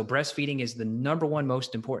 So breastfeeding is the number one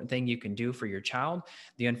most important thing you can do for your child.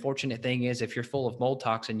 The unfortunate thing is, if you're full of mold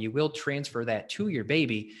toxin, you will transfer that to your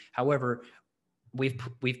baby. However, we've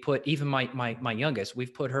put, even my youngest,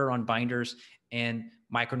 we've put her on binders and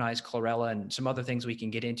micronized chlorella and some other things we can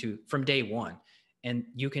get into from day one. And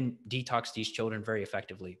you can detox these children very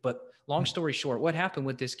effectively. But long story short, what happened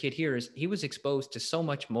with this kid here is he was exposed to so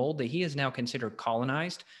much mold that he is now considered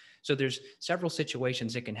colonized. So there's several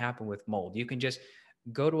situations that can happen with mold. You can just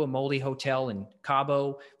go to a moldy hotel in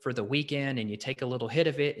Cabo for the weekend, and you take a little hit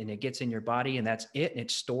of it and it gets in your body, and that's it. And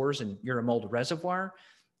it stores, and you're a mold reservoir.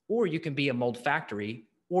 Or you can be a mold factory,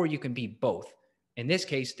 or you can be both. In this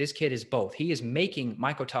case, this kid is both. He is making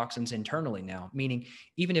mycotoxins internally now, meaning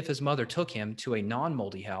even if his mother took him to a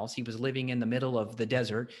non-moldy house, he was living in the middle of the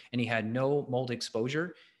desert and he had no mold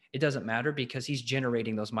exposure, it doesn't matter, because he's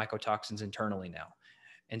generating those mycotoxins internally now.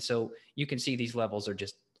 And so you can see these levels are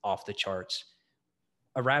just off the charts.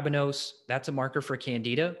 Arabinose, that's a marker for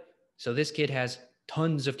candida. So this kid has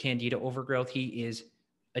tons of candida overgrowth. He is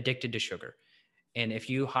addicted to sugar. And if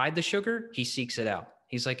you hide the sugar, he seeks it out.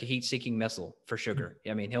 He's like a heat-seeking missile for sugar.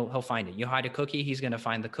 I mean, he'll find it. You hide a cookie, he's going to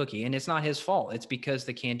find the cookie. And it's not his fault. It's because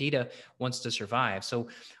the candida wants to survive. So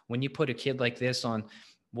when you put a kid like this on,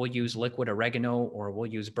 we'll use liquid oregano or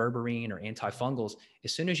we'll use berberine or antifungals.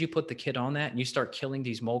 As soon as you put the kid on that and you start killing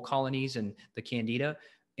these mold colonies and the candida,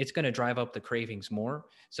 it's going to drive up the cravings more.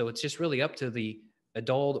 So it's just really up to the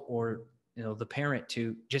adult or the parent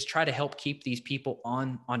to just try to help keep these people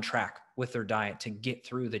on track with their diet to get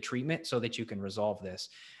through the treatment so that you can resolve this.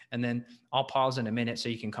 And then I'll pause in a minute so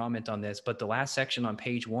you can comment on this. But the last section on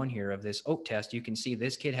page 1 here of this oat test, you can see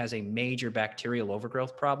this kid has a major bacterial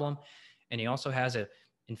overgrowth problem. And he also has an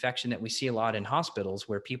infection that we see a lot in hospitals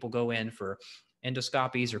where people go in for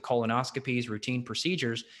endoscopies or colonoscopies, routine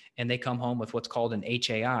procedures, and they come home with what's called an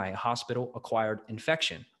HAI, a hospital-acquired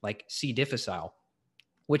infection, like C. difficile,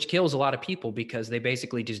 which kills a lot of people because they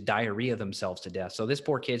basically just diarrhea themselves to death. So this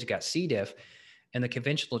poor kid's got C. diff, and the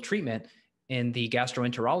conventional treatment in the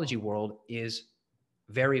gastroenterology world is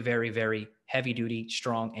very, very, very heavy-duty,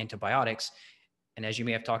 strong antibiotics. And as you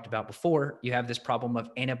may have talked about before, you have this problem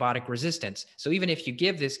of antibiotic resistance. So even if you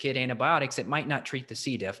give this kid antibiotics, it might not treat the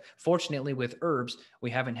C. diff. Fortunately, with herbs,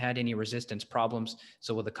 we haven't had any resistance problems.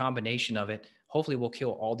 So with a combination of it, hopefully we'll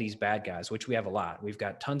kill all these bad guys, which we have a lot. We've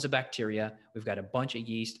got tons of bacteria, we've got a bunch of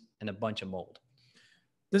yeast, and a bunch of mold.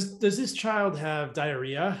 Does this child have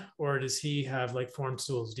diarrhea, or does he have like formed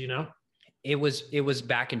stools? Do you know? It was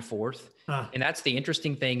back and forth. And that's the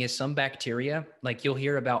interesting thing is some bacteria, like you'll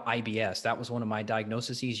hear about IBS. That was one of my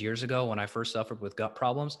diagnoses years ago when I first suffered with gut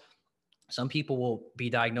problems. Some people will be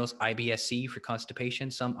diagnosed IBS-C for constipation,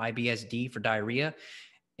 some IBS-D for diarrhea.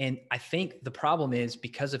 And I think the problem is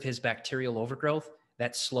because of his bacterial overgrowth,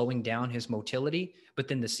 that's slowing down his motility, but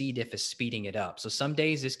then the C. diff is speeding it up. So some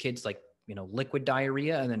days this kid's like, liquid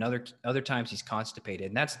diarrhea, and then other times he's constipated.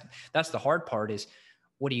 And that's the hard part is,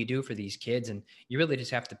 what do you do for these kids? And you really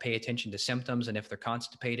just have to pay attention to symptoms. And if they're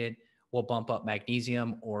constipated, we'll bump up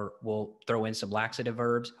magnesium or we'll throw in some laxative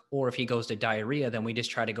herbs. Or if he goes to diarrhea, then we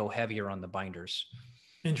just try to go heavier on the binders.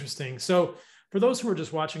 Interesting. So for those who are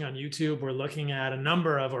just watching on YouTube, we're looking at a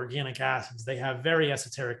number of organic acids. They have very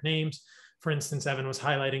esoteric names. For instance, Evan was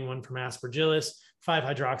highlighting one from aspergillus,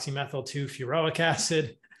 5-hydroxymethyl-2-furoic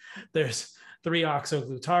acid. There's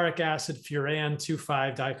 3-oxoglutaric acid, furan,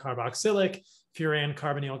 2,5-dicarboxylic, furan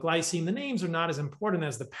carbonyl glycine. The names are not as important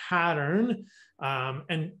as the pattern.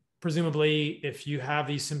 And presumably, if you have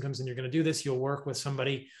these symptoms and you're going to do this, you'll work with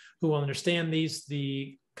somebody who will understand these.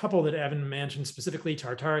 The couple that Evan mentioned, specifically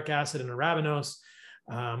tartaric acid and arabinose,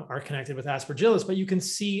 are connected with aspergillus. But you can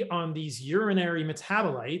see on these urinary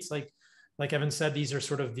metabolites, like Evan said, these are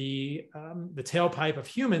sort of the tailpipe of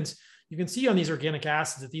humans. You can see on these organic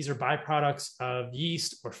acids that these are byproducts of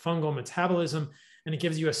yeast or fungal metabolism, and it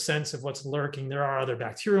gives you a sense of what's lurking. There are other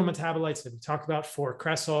bacterial metabolites that we talked about,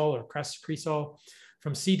 4-cresol or cresol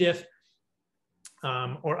from C. diff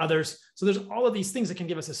or others. So there's all of these things that can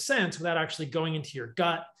give us a sense without actually going into your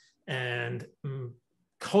gut and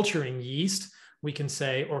culturing yeast, we can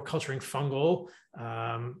say, or culturing fungal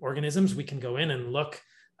organisms. We can go in and look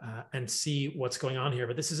and see what's going on here.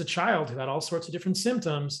 But this is a child who had all sorts of different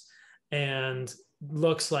symptoms and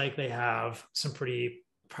looks like they have some pretty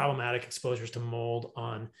problematic exposures to mold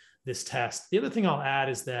on this test. The other thing I'll add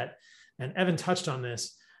is that, and Evan touched on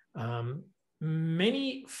this,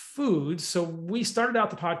 many foods. So we started out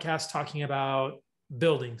the podcast talking about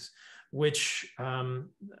buildings, which I'll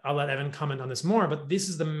let Evan comment on this more, but this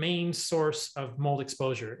is the main source of mold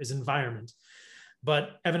exposure is environment.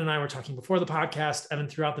 But Evan and I were talking before the podcast. Evan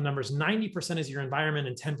threw out the numbers, 90% is your environment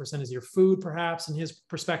and 10% is your food, perhaps, in his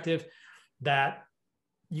perspective, that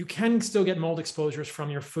you can still get mold exposures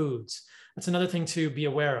from your foods. That's another thing to be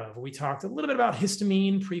aware of. We talked a little bit about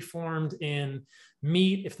histamine preformed in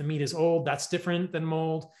meat. If the meat is old, that's different than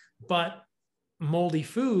mold, but moldy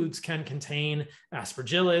foods can contain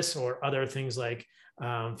aspergillus or other things like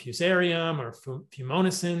fusarium or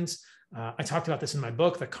fumonisins. I talked about this in my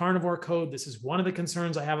book, The Carnivore Code. This is one of the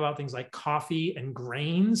concerns I have about things like coffee and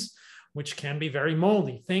grains, which can be very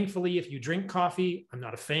moldy. Thankfully, if you drink coffee, I'm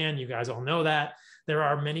not a fan, you guys all know that. There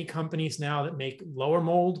are many companies now that make lower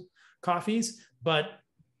mold coffees, but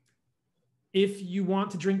if you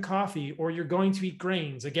want to drink coffee or you're going to eat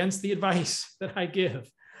grains, against the advice that I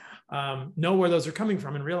give, know where those are coming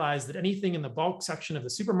from and realize that anything in the bulk section of the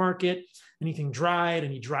supermarket, anything dried,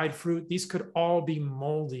 any dried fruit, these could all be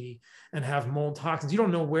moldy and have mold toxins. You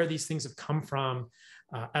don't know where these things have come from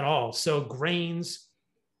at all. So grains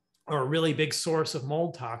are a really big source of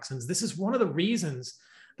mold toxins. This is one of the reasons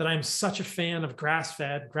that I'm such a fan of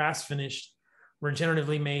grass-fed, grass-finished,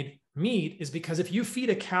 regeneratively made meat, is because if you feed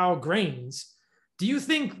a cow grains, Do you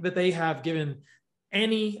think that they have given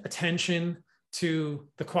any attention to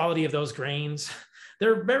the quality of those grains?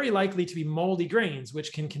 They're very likely to be moldy grains,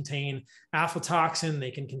 which can contain aflatoxin.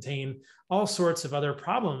 They can contain all sorts of other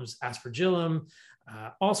problems, aspergillum,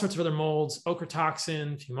 all sorts of other molds,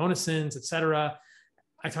 ochratoxin, fumonisins, et cetera.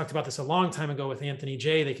 I talked about this a long time ago with Anthony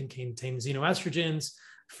J. They can contain xenoestrogens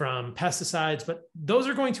from pesticides, but those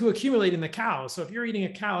are going to accumulate in the cow. So if you're eating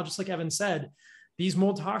a cow, just like Evan said, these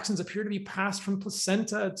mold toxins appear to be passed from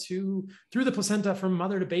placenta through the placenta from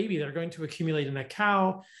mother to baby. They're going to accumulate in a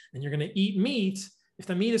cow, and you're going to eat meat. If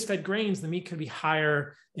the meat is fed grains, the meat could be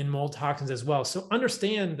higher in mold toxins as well. So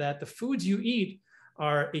understand that the foods you eat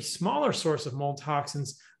are a smaller source of mold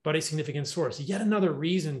toxins, but a significant source. Yet another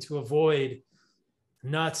reason to avoid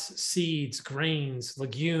nuts, seeds, grains,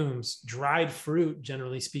 legumes, dried fruit,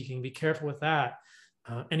 generally speaking. Be careful with that.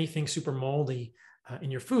 Anything super moldy in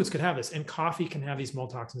your foods could have this, and coffee can have these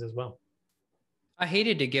mold toxins as well. I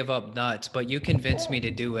hated to give up nuts, but you convinced me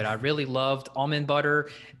to do it. I really loved almond butter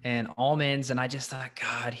and almonds. And I just thought,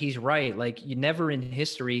 God, he's right. Like, you never in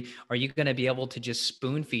history are you going to be able to just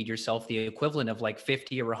spoon feed yourself the equivalent of like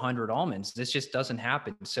 50 or 100 almonds. This just doesn't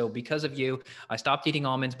happen. So because of you, I stopped eating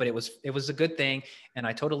almonds, but it was a good thing. And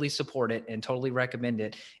I totally support it and totally recommend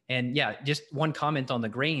it. And yeah, just one comment on the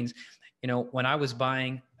grains. You know, when I was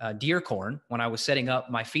buying deer corn, when I was setting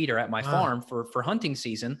up my feeder at my farm for hunting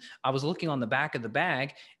season, I was looking on the back of the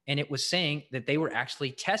bag, and it was saying that they were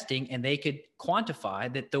actually testing, and they could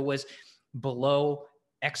quantify that there was below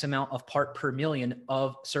X amount of part per million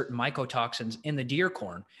of certain mycotoxins in the deer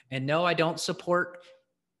corn. And no, I don't support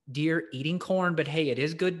deer eating corn, but hey, it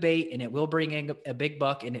is good bait, and it will bring in a big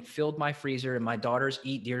buck. And it filled my freezer, and my daughters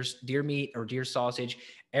eat deer meat or deer sausage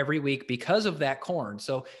every week because of that corn.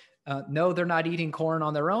 So no, they're not eating corn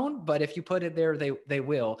on their own, but if you put it there, they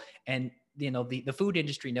will. And you know, the food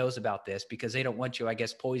industry knows about this because they don't want you, I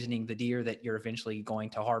guess, poisoning the deer that you're eventually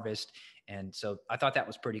going to harvest. And so I thought that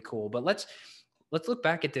was pretty cool. But let's look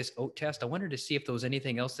back at this oat test. I wanted to see if there was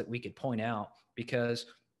anything else that we could point out, because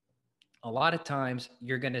a lot of times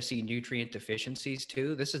you're going to see nutrient deficiencies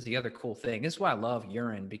too. This is the other cool thing. This is why I love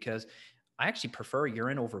urine, because I actually prefer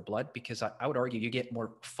urine over blood, because I would argue you get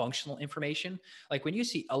more functional information. Like when you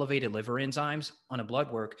see elevated liver enzymes on a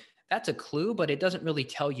blood work, that's a clue, but it doesn't really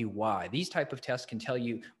tell you why. These type of tests can tell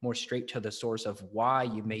you more straight to the source of why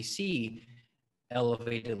you may see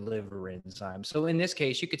elevated liver enzymes. So in this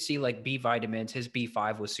case, you could see like B vitamins, his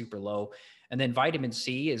B5 was super low. And then vitamin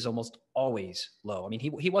C is almost always low. I mean,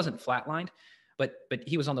 he wasn't flatlined, but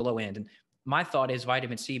he was on the low end. And my thought is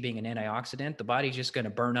vitamin C being an antioxidant, the body's just going to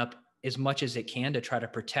burn up as much as it can to try to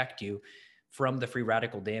protect you from the free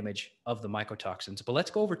radical damage of the mycotoxins. But let's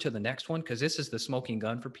go over to the next one, because this is the smoking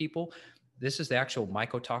gun for people. This is the actual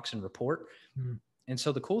mycotoxin report. And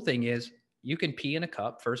so the cool thing is you can pee in a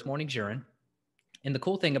cup, first morning's urine. And the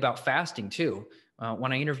cool thing about fasting too,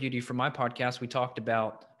 when I interviewed you for my podcast, we talked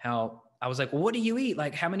about how I was like, well, what do you eat?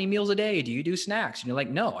 Like, how many meals a day? Do you do snacks? And you're like,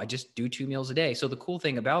 no, I just do 2 meals a day. So the cool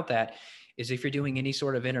thing about that is if you're doing any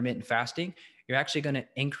sort of intermittent fasting, you're actually going to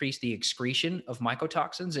increase the excretion of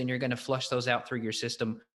mycotoxins, and you're going to flush those out through your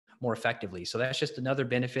system more effectively. So that's just another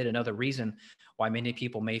benefit, another reason why many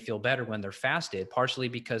people may feel better when they're fasted, partially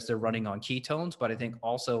because they're running on ketones, but I think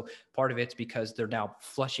also part of it's because they're now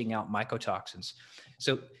flushing out mycotoxins.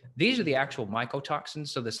 So these are the actual mycotoxins.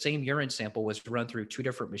 So the same urine sample was run through 2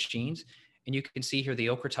 different machines. And you can see here the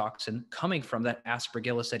ochratoxin coming from that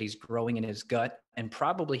aspergillus that he's growing in his gut, and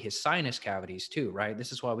probably his sinus cavities too, right?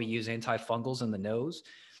 This is why we use antifungals in the nose,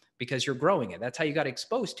 because you're growing it. That's how you got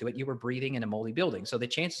exposed to it. You were breathing in a moldy building. So the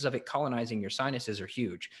chances of it colonizing your sinuses are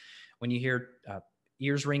huge. When you hear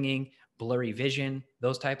ears ringing, blurry vision,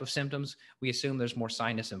 those type of symptoms, we assume there's more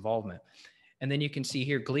sinus involvement. And then you can see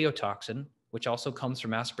here gliotoxin, which also comes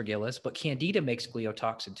from aspergillus, but candida makes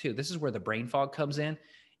gliotoxin too. This is where the brain fog comes in.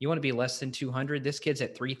 You want to be less than 200. This kid's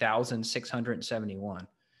at 3,671.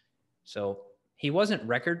 So he wasn't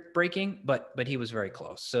record breaking, but he was very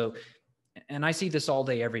close. So, and I see this all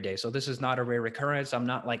day, every day. So this is not a rare occurrence. I'm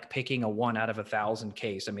not like picking a 1 out of 1,000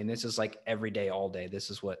 case. I mean, this is like every day, all day. This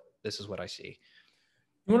is what I see.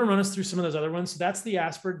 You want to run us through some of those other ones? So that's the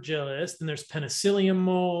aspergillus. Then there's penicillium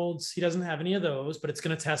molds. He doesn't have any of those, but it's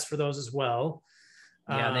going to test for those as well.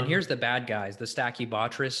 Yeah, and then here's the bad guys, the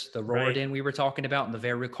Stachybotrys, the Roridin we were talking about, and the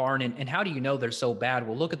Verrucarin. And how do you know they're so bad?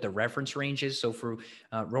 Well, look at the reference ranges. So for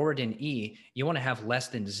Roridin E, you want to have less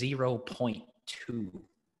than 0.2.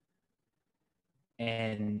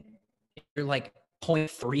 And if you're like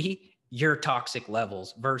 0.3, you're toxic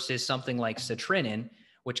levels, versus something like citrinin,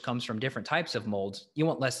 which comes from different types of molds, you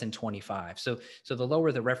want less than 25. So the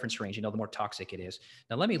lower the reference range, the more toxic it is.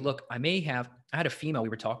 Now let me look. I had a female we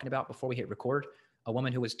were talking about before we hit record, a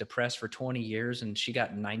woman who was depressed for 20 years and she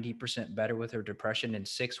got 90% better with her depression in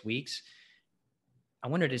 6 weeks. I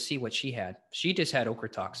wanted to see what she had. She just had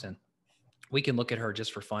ochratoxin. We can look at her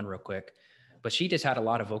just for fun real quick, but she just had a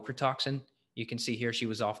lot of ochratoxin. You can see here she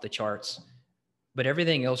was off the charts, but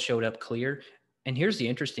everything else showed up clear. And here's the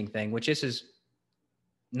interesting thing, which this is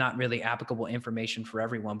not really applicable information for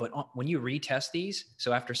everyone, but when you retest these,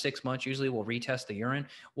 so after 6 months, usually we'll retest the urine,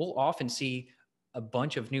 we'll often see a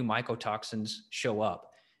bunch of new mycotoxins show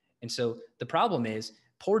up. And so the problem is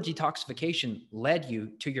poor detoxification led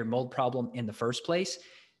you to your mold problem in the first place.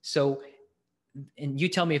 So, and you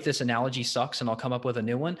tell me if this analogy sucks and I'll come up with a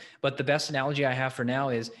new one, but the best analogy I have for now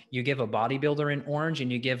is you give a bodybuilder an orange and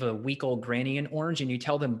you give a week old granny an orange and you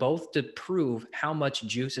tell them both to prove how much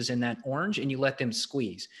juice is in that orange and you let them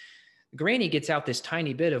squeeze. Granny gets out this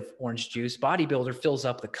tiny bit of orange juice, bodybuilder fills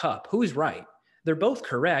up the cup. Who's right? They're both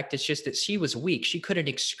correct. It's just that she was weak. She couldn't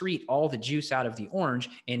excrete all the juice out of the orange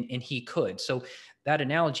and he could. So that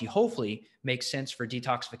analogy hopefully makes sense for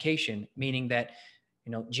detoxification, meaning that,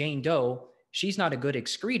 Jane Doe, she's not a good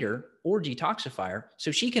excreter or detoxifier,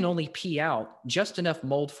 so she can only pee out just enough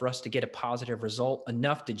mold for us to get a positive result,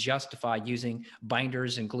 enough to justify using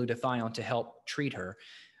binders and glutathione to help treat her,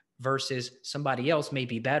 versus somebody else may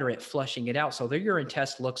be better at flushing it out. So their urine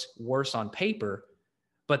test looks worse on paper,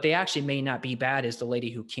 but they actually may not be bad as the lady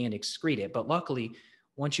who can't excrete it. But luckily,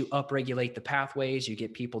 once you upregulate the pathways, you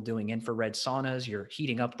get people doing infrared saunas, you're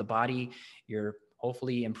heating up the body, you're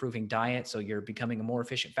hopefully improving diet, so you're becoming a more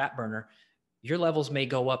efficient fat burner. Your levels may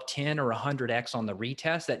go up 10 or 100x on the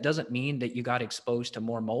retest. That doesn't mean that you got exposed to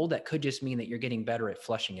more mold. That could just mean that you're getting better at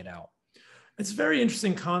flushing it out. It's a very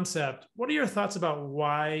interesting concept. What are your thoughts about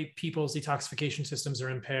why people's detoxification systems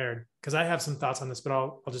are impaired? Because I have some thoughts on this, but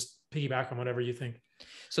I'll just piggyback on whatever you think.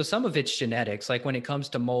 So some of it's genetics. Like when it comes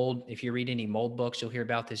to mold, if you read any mold books, you'll hear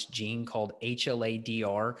about this gene called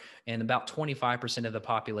HLA-DR, and about 25% of the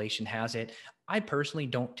population has it. I personally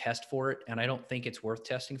don't test for it, and I don't think it's worth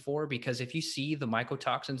testing for, because if you see the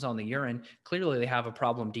mycotoxins on the urine, clearly they have a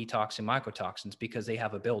problem detoxing mycotoxins because they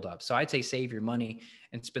have a buildup. So I'd say save your money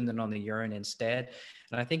and spend it on the urine instead.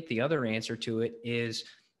 And I think the other answer to it is,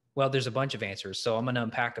 well, there's a bunch of answers. So I'm going to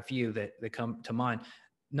unpack a few that come to mind.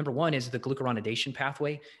 Number one is the glucuronidation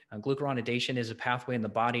pathway. Glucuronidation is a pathway in the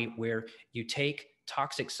body where you take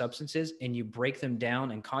toxic substances and you break them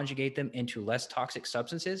down and conjugate them into less toxic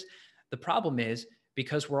substances. The problem is,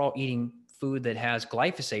 because we're all eating food that has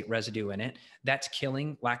glyphosate residue in it, that's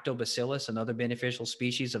killing lactobacillus and other beneficial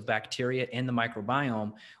species of bacteria in the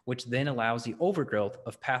microbiome, which then allows the overgrowth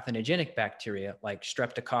of pathogenic bacteria like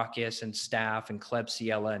streptococcus and staph and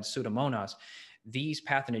klebsiella and pseudomonas. These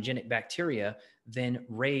pathogenic bacteria then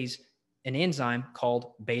raise an enzyme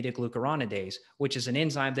called beta-glucuronidase, which is an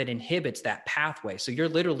enzyme that inhibits that pathway. So you're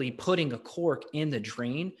literally putting a cork in the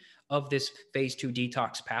drain of this phase 2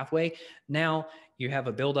 detox pathway. Now you have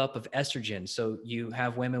a buildup of estrogen. So you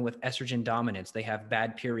have women with estrogen dominance. They have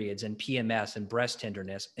bad periods and PMS and breast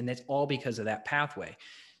tenderness. And that's all because of that pathway.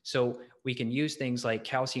 So we can use things like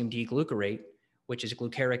calcium D-glucarate, which is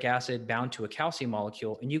glucaric acid bound to a calcium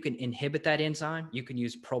molecule, and you can inhibit that enzyme. You can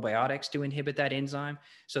use probiotics to inhibit that enzyme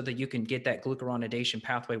so that you can get that glucuronidation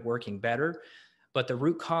pathway working better. But the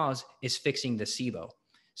root cause is fixing the SIBO.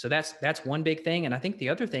 So that's one big thing. And I think the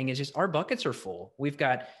other thing is just our buckets are full. We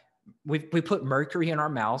put mercury in our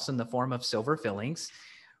mouths in the form of silver fillings.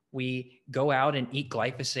 We go out and eat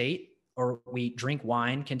glyphosate, or we drink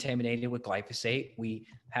wine contaminated with glyphosate. We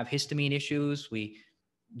have histamine issues. We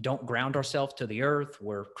don't ground ourselves to the earth.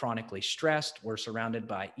 We're chronically stressed. We're surrounded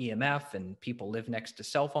by EMF, and people live next to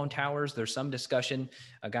cell phone towers. There's some discussion,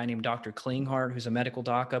 a guy named Dr. Klinghardt, who's a medical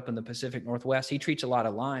doc up in the Pacific Northwest, he treats a lot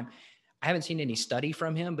of Lyme. I haven't seen any study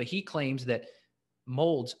from him, but he claims that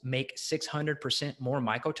molds make 600% more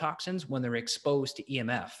mycotoxins when they're exposed to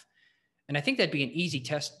EMF. And I think that'd be an easy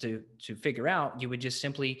test to figure out. You would just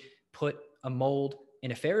simply put a mold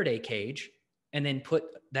in a Faraday cage and then put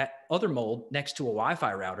that other mold next to a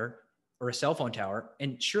Wi-Fi router or a cell phone tower,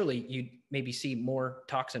 and surely you'd maybe see more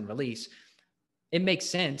toxin release. It makes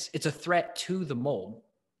sense. It's a threat to the mold,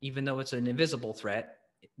 even though it's an invisible threat.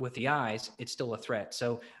 With the eyes, it's still a threat.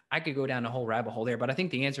 So I could go down a whole rabbit hole there, but I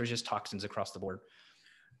think the answer is just toxins across the board.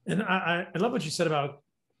 And I love what you said about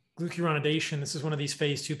glucuronidation. This is one of these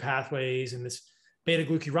phase 2 pathways, and this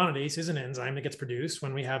beta-glucuronidase is an enzyme that gets produced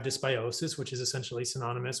when we have dysbiosis, which is essentially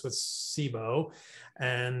synonymous with SIBO.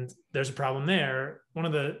 And there's a problem there. One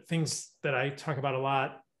of the things that I talk about a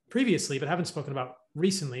lot previously, but haven't spoken about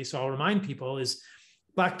recently, so I'll remind people, is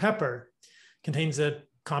Black pepper contains a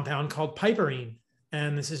compound called piperine,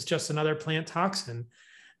 and this is just another plant toxin.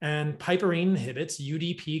 And piperine inhibits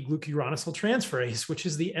UDP glucuronyl transferase, which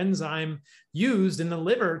is the enzyme used in the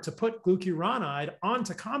liver to put glucuronide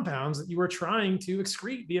onto compounds that you are trying to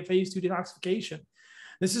excrete via phase 2 detoxification.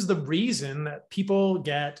 This is the reason that people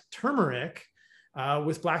get turmeric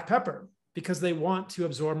with black pepper, because they want to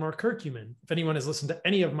absorb more curcumin. If anyone has listened to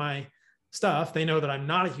any of my stuff, they know that I'm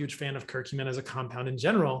not a huge fan of curcumin as a compound in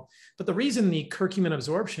general. But the reason the curcumin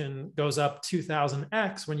absorption goes up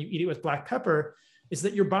 2000x when you eat it with black pepper is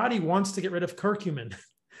that your body wants to get rid of curcumin.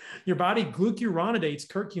 Your body glucuronidates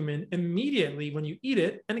curcumin immediately when you eat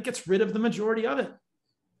it, and it gets rid of the majority of it.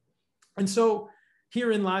 And so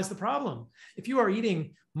herein lies the problem. If you are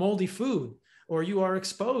eating moldy food, or you are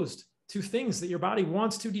exposed to things that your body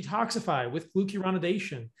wants to detoxify with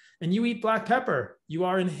glucuronidation, and you eat black pepper, you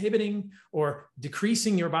are inhibiting or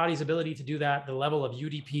decreasing your body's ability to do that, the level of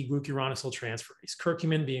UDP glucuronyl transferase,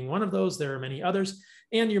 curcumin being one of those. There are many others,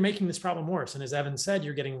 and you're making this problem worse. And as Evan said,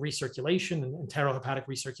 you're getting recirculation and enterohepatic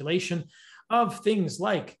recirculation of things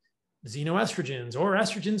like xenoestrogens or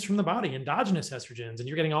estrogens from the body, endogenous estrogens, and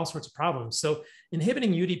you're getting all sorts of problems. So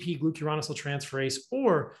inhibiting UDP glucuronyl transferase,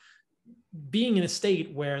 or being in a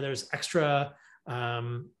state where there's extra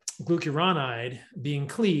glucuronide being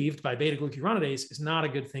cleaved by beta glucuronidase, is not a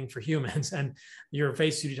good thing for humans. And your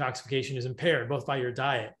phase 2 detoxification is impaired both by your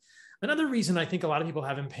diet. Another reason I think a lot of people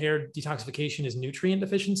have impaired detoxification is nutrient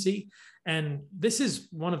deficiency. And this is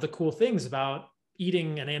one of the cool things about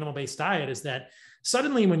eating an animal-based diet, is that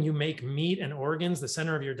suddenly when you make meat and organs the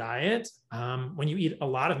center of your diet, when you eat a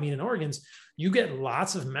lot of meat and organs, you get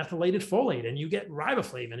lots of methylated folate, and you get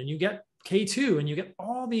riboflavin, and you get K2, and you get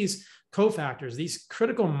all these cofactors, these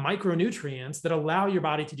critical micronutrients that allow your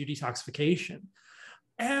body to do detoxification.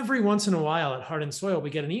 Every once in a while at Heart and Soil,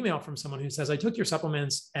 we get an email from someone who says, I took your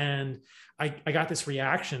supplements and I got this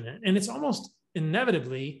reaction. And it's almost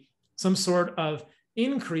inevitably some sort of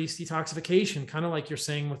increased detoxification, kind of like you're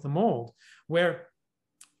saying with the mold, where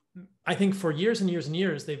I think for years and years and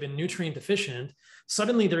years, they've been nutrient deficient.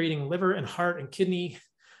 Suddenly they're eating liver and heart and kidney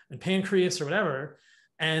and pancreas or whatever,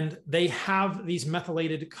 and they have these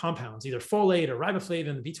methylated compounds, either folate or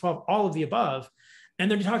riboflavin, B12, all of the above,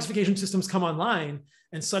 and their detoxification systems come online,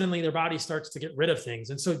 and suddenly their body starts to get rid of things.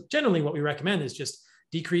 And so generally what we recommend is just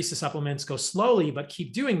decrease the supplements, go slowly, but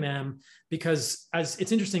keep doing them, because as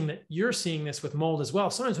it's interesting that you're seeing this with mold as well.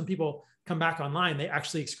 Sometimes when people come back online, they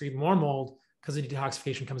actually excrete more mold because the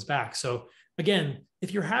detoxification comes back. So again,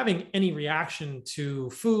 if you're having any reaction to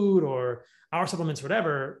food or our supplements,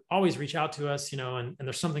 whatever, always reach out to us, and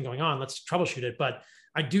there's something going on, let's troubleshoot it. But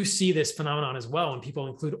I do see this phenomenon as well when people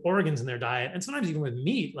include organs in their diet, and sometimes even with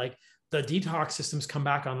meat, like the detox systems come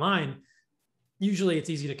back online. Usually it's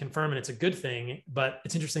easy to confirm and it's a good thing, but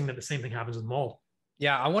it's interesting that the same thing happens with mold.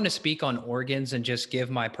 Yeah, I want to speak on organs and just give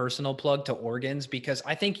my personal plug to organs, because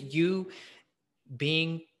I think you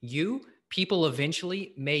being you, people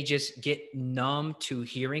eventually may just get numb to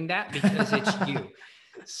hearing that because it's you.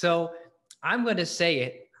 So I'm going to say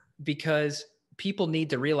it because people need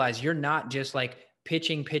to realize you're not just like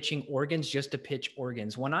pitching organs just to pitch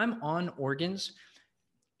organs. When I'm on organs,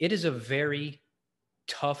 it is a very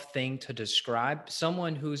tough thing to describe.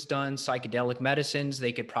 Someone who's done psychedelic medicines,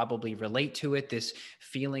 they could probably relate to it. This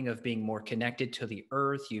feeling of being more connected to the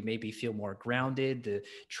earth. You maybe feel more grounded. The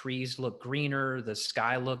trees look greener. The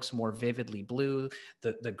sky looks more vividly blue.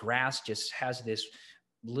 The grass just has this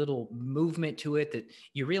little movement to it that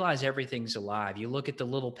you realize everything's alive. You look at the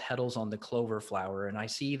little petals on the clover flower, and I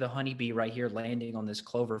see the honeybee right here landing on this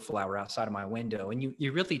clover flower outside of my window. And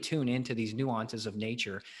you really tune into these nuances of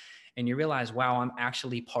nature, and you realize, wow, I'm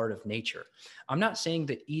actually part of nature. I'm not saying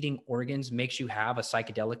that eating organs makes you have a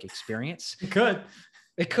psychedelic experience.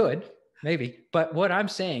 It could, maybe. But what I'm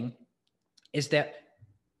saying is that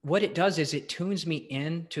what it does is it tunes me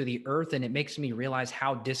into the earth, and it makes me realize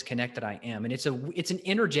how disconnected I am. And it's an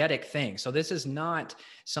energetic thing. So this is not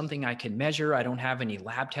something I can measure. I don't have any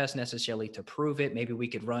lab tests necessarily to prove it. Maybe we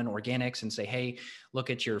could run organics and say, hey, look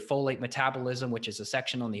at your folate metabolism, which is a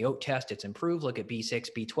section on the oat test. It's improved. Look at B6,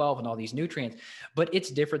 B12, and all these nutrients. But it's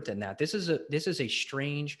different than that. This is a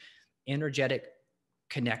strange, energetic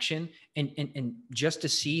connection. And just to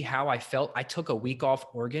see how I felt, I took a week off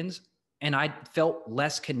organs, and I felt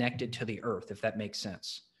less connected to the earth, if that makes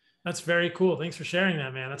sense. That's very cool. Thanks for sharing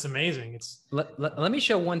that, man. That's amazing. Let me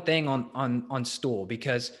show one thing on stool,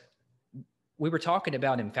 because we were talking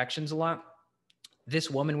about infections a lot.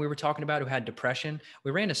 This woman we were talking about who had depression,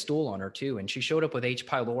 we ran a stool on her too, and she showed up with H.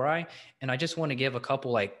 pylori. And I just want to give a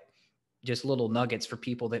couple like just little nuggets for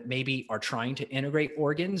people that maybe are trying to integrate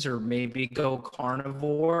organs or maybe go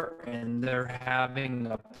carnivore and they're having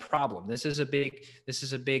a problem. This is a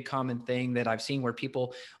big common thing that I've seen where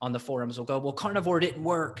people on the forums will go, well, carnivore didn't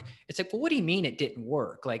work. It's like, well, what do you mean it didn't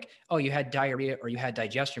work? Like, oh, you had diarrhea or you had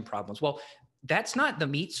digestion problems. Well, that's not the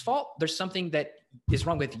meat's fault. There's something that is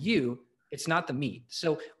wrong with you. It's not the meat.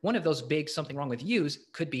 So one of those big something wrong with yous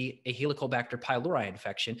could be a Helicobacter pylori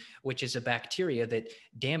infection, which is a bacteria that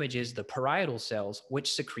damages the parietal cells,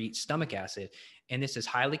 which secrete stomach acid. And this is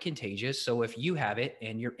highly contagious. So if you have it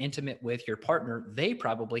and you're intimate with your partner, they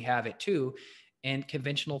probably have it too. And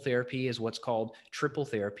conventional therapy is what's called triple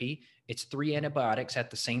therapy. It's 3 antibiotics at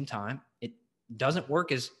the same time. It doesn't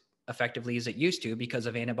work as effectively as it used to because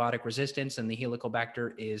of antibiotic resistance and the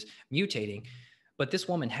Helicobacter is mutating. But this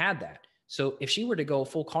woman had that. So if she were to go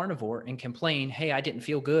full carnivore and complain, hey, I didn't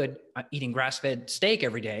feel good eating grass-fed steak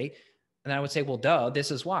every day, then I would say, well, duh,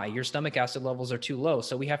 this is why. Your stomach acid levels are too low.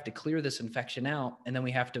 So we have to clear this infection out, and then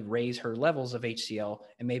we have to raise her levels of HCl,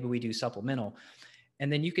 and maybe we do supplemental. And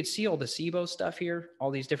then you could see all the SIBO stuff here, all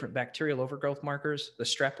these different bacterial overgrowth markers. The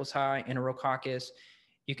strep was high, enterococcus.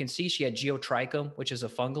 You can see she had geotrichum, which is a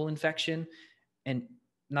fungal infection. And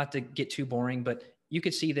not to get too boring, but you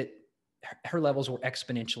could see that her levels were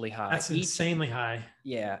exponentially high. That's insanely high.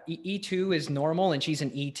 Yeah. E2 is normal and she's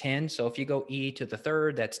an E10. So if you go E to the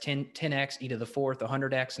third, that's 10x, E to the fourth,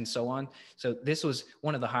 100x, and so on. So this was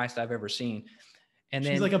one of the highest I've ever seen. And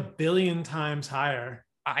she's then like 1 billion times higher.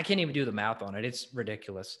 I can't even do the math on it. It's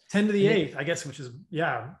ridiculous. 10 to the 8th, I guess, which is,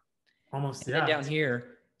 almost. And then down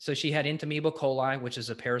here, so she had Entamoeba coli, which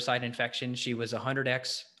is a parasite infection. She was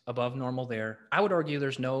 100x above normal there. I would argue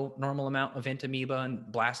there's no normal amount of Entamoeba and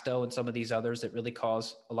Blasto and some of these others that really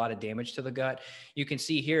cause a lot of damage to the gut. You can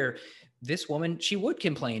see here, this woman, she would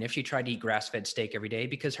complain if she tried to eat grass-fed steak every day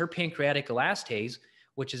because her pancreatic elastase,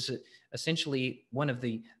 which is essentially one of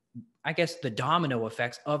the, I guess, the domino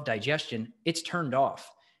effects of digestion, it's turned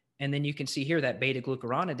off. And then you can see here that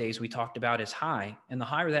beta-glucuronidase we talked about is high. And the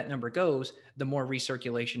higher that number goes, the more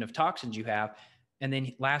recirculation of toxins you have. And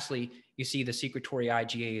then lastly, you see the secretory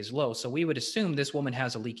IgA is low. So we would assume this woman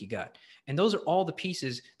has a leaky gut. And those are all the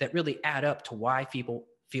pieces that really add up to why people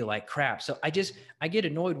feel like crap. So I get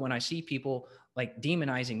annoyed when I see people like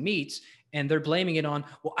demonizing meats and they're blaming it on,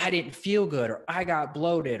 well, I didn't feel good, or I got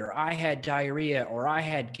bloated, or I had diarrhea, or I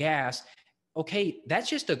had gas. Okay, that's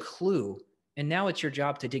just a clue. And now it's your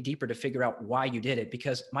job to dig deeper to figure out why you did it.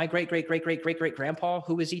 Because my great-great-great-great-great-great-grandpa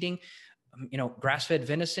who was eating, grass-fed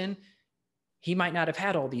venison, he might not have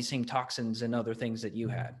had all these same toxins and other things that you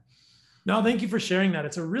had. No, thank you for sharing that.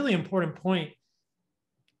 It's a really important point.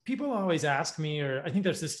 People always ask me, or I think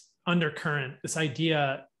there's this undercurrent, this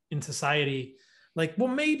idea in society, like, well,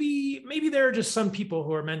 maybe there are just some people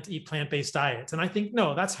who are meant to eat plant-based diets. And I think,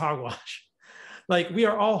 no, that's hogwash. Like, we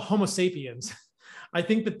are all Homo sapiens. I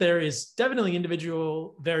think that there is definitely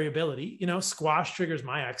individual variability. Squash triggers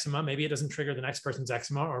my eczema. Maybe it doesn't trigger the next person's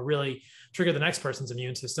eczema or really trigger the next person's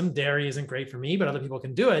immune system. Dairy isn't great for me, but other people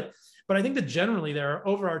can do it. But I think that generally there are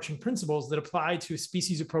overarching principles that apply to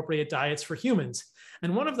species appropriate diets for humans.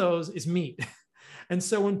 And one of those is meat. And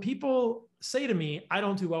so when people say to me, I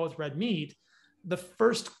don't do well with red meat, the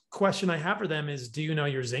first question I have for them is, do you know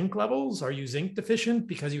your zinc levels? Are you zinc deficient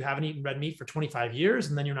because you haven't eaten red meat for 25 years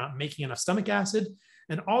and then you're not making enough stomach acid?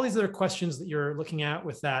 And all these other questions that you're looking at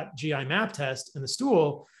with that GI map test and the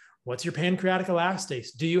stool. What's your pancreatic elastase?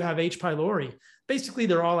 Do you have H. pylori? Basically,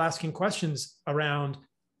 they're all asking questions around,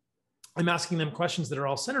 I'm asking them questions that are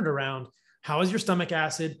all centered around, how is your stomach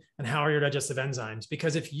acid and how are your digestive enzymes?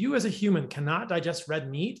 Because if you as a human cannot digest red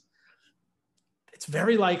meat, it's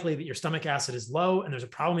very likely that your stomach acid is low and there's a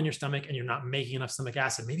problem in your stomach and you're not making enough stomach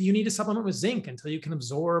acid. Maybe you need to supplement with zinc until you can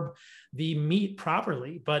absorb the meat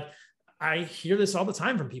properly. But I hear this all the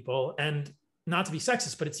time from people, and not to be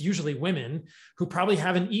sexist, but it's usually women who probably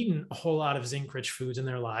haven't eaten a whole lot of zinc-rich foods in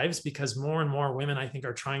their lives, because more and more women, I think,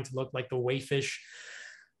 are trying to look like the wayfish,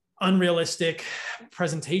 unrealistic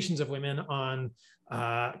presentations of women on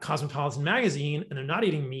Cosmopolitan magazine, and they're not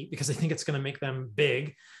eating meat because they think it's going to make them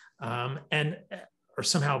big. Or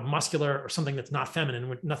somehow muscular or something that's not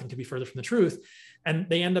feminine, nothing could be further from the truth. And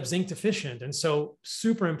they end up zinc deficient. And so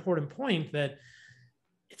super important point that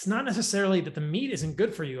it's not necessarily that the meat isn't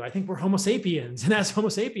good for you. I think we're Homo sapiens. And as Homo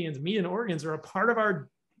sapiens, meat and organs are a part of our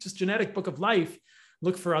just genetic book of life.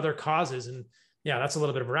 Look for other causes. And yeah, that's a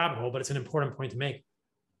little bit of a rabbit hole, but it's an important point to make.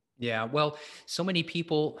 Yeah. Well, so many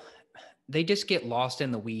people, they just get lost in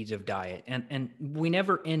the weeds of diet, and we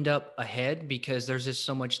never end up ahead because there's just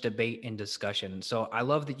so much debate and discussion. So I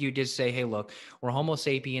love that you just say, hey, look, we're Homo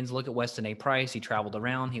sapiens. Look at Weston A. Price. He traveled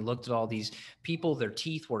around. He looked at all these people. Their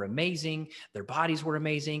teeth were amazing. Their bodies were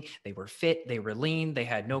amazing. They were fit. They were lean. They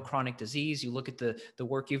had no chronic disease. You look at the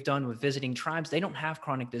work you've done with visiting tribes. They don't have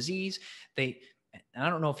chronic disease. I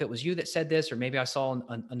don't know if it was you that said this, or maybe I saw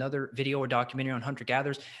another video or documentary on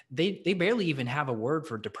hunter-gatherers. They barely even have a word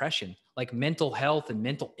for depression. Like mental health and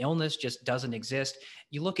mental illness just doesn't exist.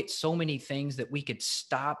 You look at so many things that we could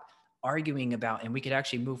stop arguing about, and we could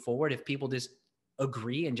actually move forward if people just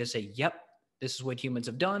agree and just say, yep, this is what humans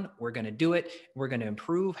have done. We're going to do it. We're going to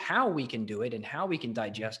improve how we can do it and how we can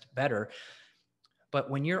digest better. But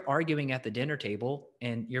when you're arguing at the dinner table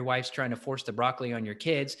and your wife's trying to force the broccoli on your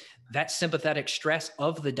kids, that sympathetic stress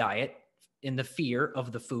of the diet and the fear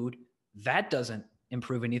of the food, that doesn't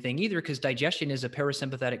improve anything either, because digestion is a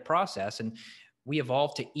parasympathetic process. And we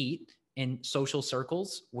evolved to eat in social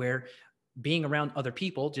circles where being around other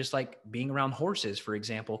people, just like being around horses, for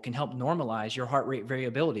example, can help normalize your heart rate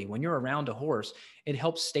variability. When you're around a horse, it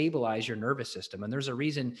helps stabilize your nervous system. And there's a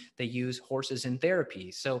reason they use horses in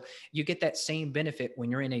therapy. So you get that same benefit when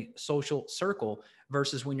you're in a social circle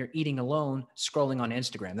versus when you're eating alone, scrolling on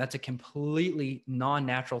Instagram. That's a completely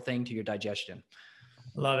non-natural thing to your digestion.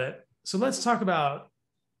 Love it. So let's talk about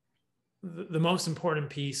the most important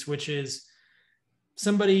piece, which is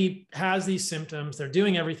somebody has these symptoms. They're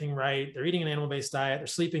doing everything right. They're eating an animal-based diet. They're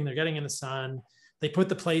sleeping. They're getting in the sun. They put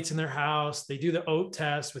the plates in their house. They do the oat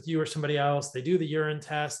test with you or somebody else. They do the urine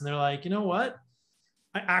test. And they're like, you know what?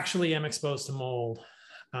 I actually am exposed to mold.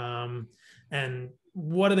 And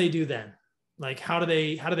what do they do then? Like, how do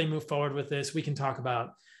they move forward with this? We can talk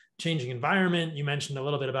about changing environment. You mentioned a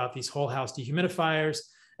little bit about these whole house dehumidifiers.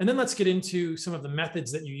 And then let's get into some of the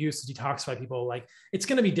methods that you use to detoxify people. Like, it's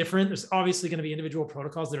going to be different. There's obviously going to be individual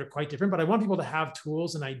protocols that are quite different, but I want people to have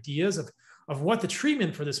tools and ideas of what the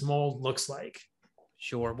treatment for this mold looks like.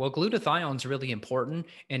 Sure. Well, glutathione is really important,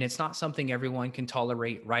 and it's not something everyone can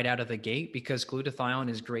tolerate right out of the gate, because glutathione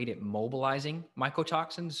is great at mobilizing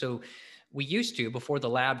mycotoxins. So we used to, before the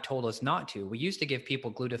lab told us not to, we used to give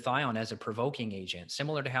people glutathione as a provoking agent,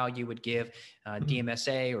 similar to how you would give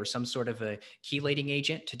DMSA or some sort of a chelating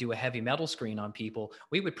agent to do a heavy metal screen on people.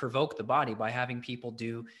 We would provoke the body by having people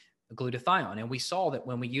do glutathione. And we saw that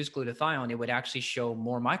when we used glutathione, it would actually show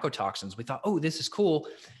more mycotoxins. We thought, oh, this is cool.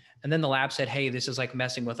 And then the lab said, hey, this is like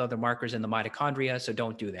messing with other markers in the mitochondria, so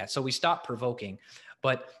don't do that. So we stopped provoking,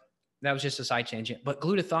 but that was just a side tangent. But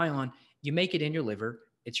glutathione, you make it in your liver.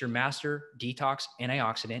 It's your master detox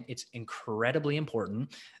antioxidant. It's incredibly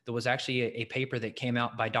important. There was actually a paper that came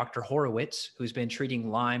out by Dr. Horowitz, who's been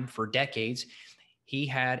treating Lyme for decades. He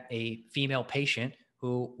had a female patient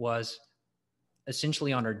who was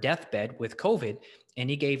essentially on her deathbed with COVID, and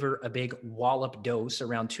he gave her a big wallop dose,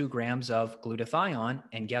 around 2 grams of glutathione.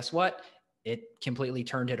 And guess what? It completely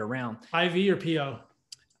turned it around. IV or PO?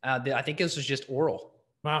 I think this was just oral.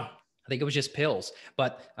 Wow. I think it was just pills.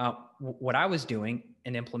 But what I was doing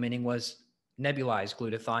and implementing was nebulized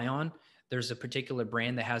glutathione. There's a particular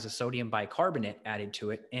brand that has a sodium bicarbonate added to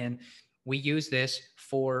it. And we use this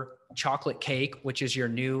for chocolate cake, which is your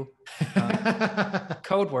new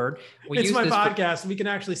code word. It's my podcast. We can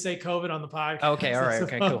actually say COVID on the podcast. Okay. All right.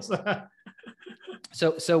 Okay, cool.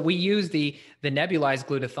 So we use the nebulized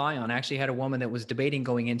glutathione. I actually had a woman that was debating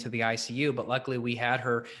going into the ICU, but luckily we had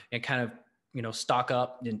her and kind of, stock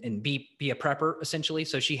up and be a prepper essentially.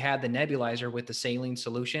 So she had the nebulizer with the saline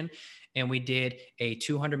solution, and we did a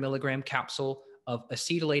 200 milligram capsule of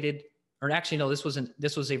acetylated, or actually, no, this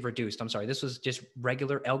was a reduced, I'm sorry. This was just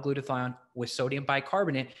regular L-glutathione with sodium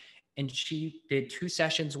bicarbonate. And she did 2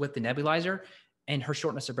 sessions with the nebulizer, and her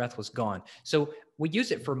shortness of breath was gone. So we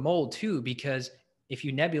use it for mold too, because if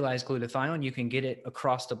you nebulize glutathione, you can get it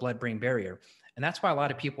across the blood-brain barrier. And that's why a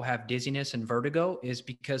lot of people have dizziness and vertigo, is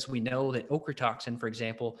because we know that ochratoxin, for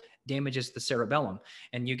example, damages the cerebellum.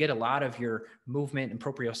 And you get a lot of your movement and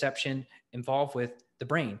proprioception involved with the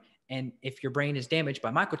brain. And if your brain is damaged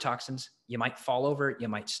by mycotoxins, you might fall over, you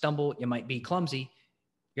might stumble, you might be clumsy.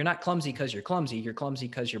 You're not clumsy because you're clumsy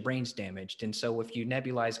because your brain's damaged. And so if you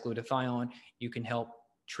nebulize glutathione, you can help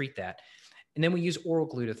treat that. And then we use oral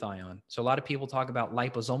glutathione. So a lot of people talk about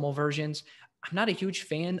liposomal versions. I'm not a huge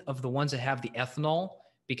fan of the ones that have the ethanol,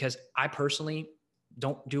 because I personally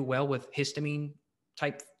don't do well with histamine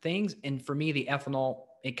type things. And for me, the ethanol,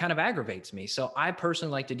 it kind of aggravates me. So I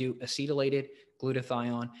personally like to do acetylated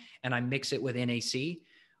glutathione, and I mix it with NAC.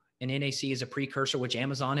 And NAC is a precursor, which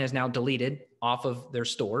Amazon has now deleted off of their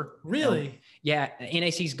store. Really? Yeah.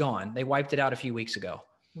 NAC's gone. They wiped it out a few weeks ago.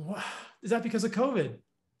 Wow. Is that because of COVID?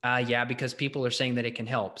 Yeah, because people are saying that it can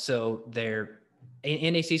help. So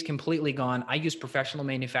NAC is completely gone. I use professional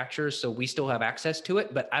manufacturers, so we still have access to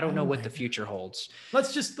it, but I don't know what the future holds.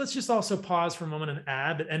 Let's just also pause for a moment and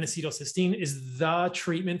add that N-acetylcysteine is the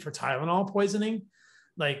treatment for Tylenol poisoning.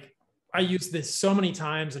 Like, I used this so many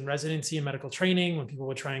times in residency and medical training when people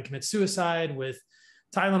would try and commit suicide with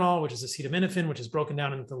Tylenol, which is acetaminophen, which is broken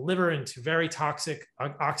down into the liver into very toxic,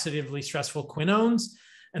 oxidatively stressful quinones.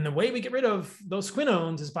 And the way we get rid of those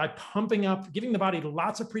quinones is by pumping up, giving the body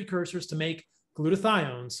lots of precursors to make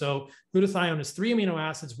glutathione. So glutathione is 3 amino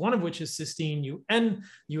acids, one of which is cysteine. You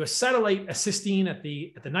acetylate a cysteine at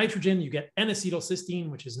the nitrogen, you get N-acetylcysteine,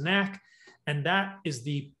 which is NAC, and that is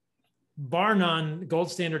the bar none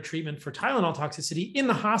gold standard treatment for Tylenol toxicity in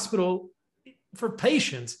the hospital for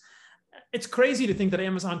patients. It's crazy to think that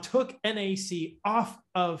Amazon took NAC off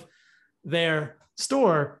of their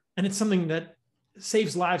store, and it's something that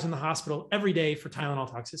saves lives in the hospital every day for Tylenol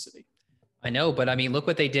toxicity. I know, but I mean, look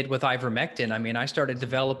what they did with ivermectin. I mean, I started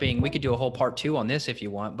developing, we could do a whole part 2 on this if you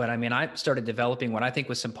want, but I mean, I started developing what I think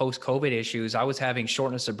was some post-COVID issues. I was having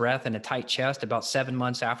shortness of breath and a tight chest about 7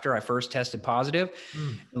 months after I first tested positive.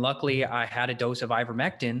 And luckily, I had a dose of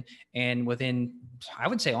ivermectin, and within, I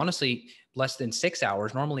would say, honestly, less than 6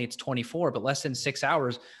 hours, normally it's 24, but less than 6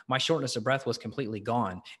 hours, my shortness of breath was completely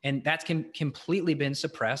gone. And that's completely been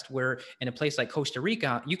suppressed, where in a place like Costa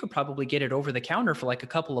Rica, you could probably get it over the counter for like a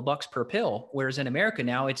couple of bucks per pill. Whereas in America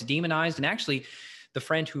now it's demonized. And actually the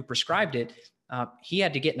friend who prescribed it, he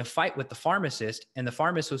had to get in a fight with the pharmacist, and the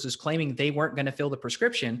pharmacist was claiming they weren't going to fill the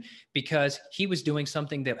prescription because he was doing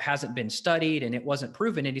something that hasn't been studied and it wasn't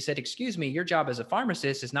proven. And he said, excuse me, your job as a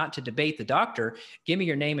pharmacist is not to debate the doctor. Give me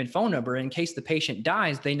your name and phone number. In case the patient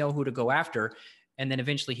dies, they know who to go after. And then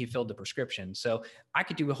eventually he filled the prescription. So I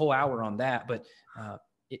could do a whole hour on that, but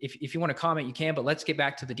if you want to comment, you can, but let's get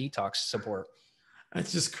back to the detox support.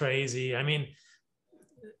 It's just crazy. I mean,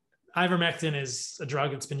 ivermectin is a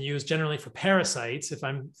drug that's been used generally for parasites. If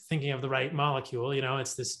I'm thinking of the right molecule,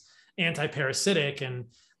 it's this anti-parasitic, and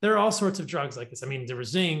there are all sorts of drugs like this. I mean, there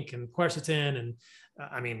was zinc and quercetin and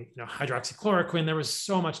hydroxychloroquine. There was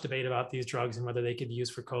so much debate about these drugs and whether they could be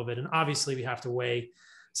used for COVID. And obviously we have to weigh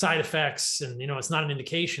side effects, and, it's not an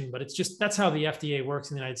indication, but it's just, that's how the FDA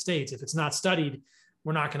works in the United States. If it's not studied,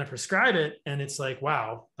 we're not going to prescribe it. And it's like,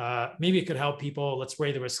 wow, maybe it could help people. Let's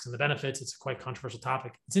weigh the risks and the benefits. It's a quite controversial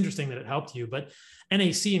topic. It's interesting that it helped you, but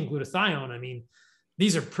NAC and glutathione, I mean,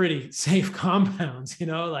 these are pretty safe compounds,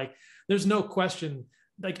 like there's no question,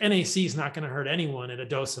 like NAC is not going to hurt anyone at a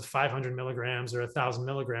dose of 500 milligrams or 1,000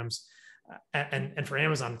 milligrams. And for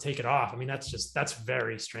Amazon to take it off, I mean, that's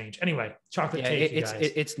very strange. Anyway, chocolate cake,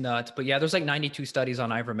 it's nuts. But yeah, there's like 92 studies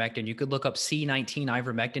on ivermectin. You could look up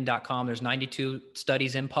C19ivermectin.com. There's 92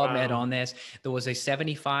 studies in PubMed on this. There was a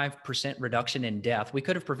 75% reduction in death. We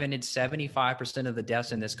could have prevented 75% of the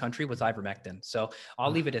deaths in this country with ivermectin. So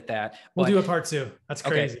I'll leave it at that. We'll do a part 2. That's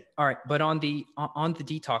crazy. Okay. All right. But on the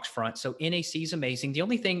detox front, so NAC is amazing. The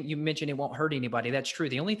only thing you mentioned, it won't hurt anybody. That's true.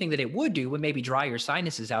 The only thing that it would do would maybe dry your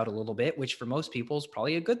sinuses out a little bit, which for most people is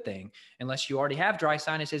probably a good thing. Unless you already have dry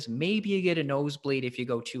sinuses, maybe you get a nosebleed if you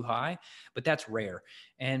go too high, but that's rare.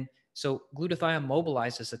 And so glutathione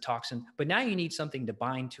mobilizes the toxin, but now you need something to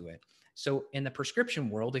bind to it. So in the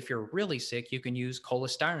prescription world, if you're really sick, you can use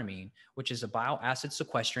cholestyramine, which is a bile acid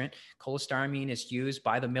sequestrant. Cholestyramine is used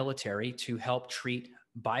by the military to help treat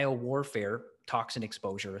biowarfare toxin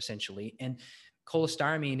exposure, essentially. And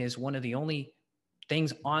cholestyramine is one of the only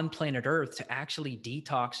things on planet Earth to actually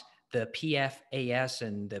detox the PFAS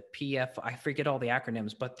and the I forget all the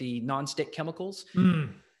acronyms, but the non-stick chemicals.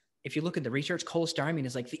 If you look at the research, cholestyramine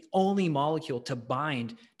is like the only molecule to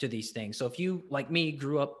bind to these things. So if you, like me,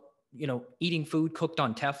 grew up, eating food cooked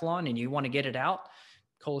on Teflon and you want to get it out,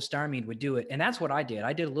 cholestyramine would do it. And that's what I did.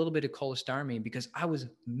 I did a little bit of cholestyramine because I was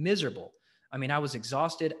miserable. I mean, I was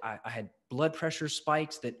exhausted. I had blood pressure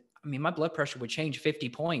spikes my blood pressure would change 50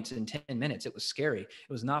 points in 10 minutes. It was scary. It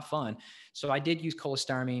was not fun. So I did use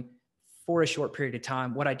cholestyramine for a short period of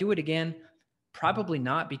time. Would I do it again? Probably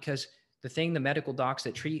not, because the thing the medical docs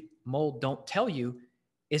that treat mold don't tell you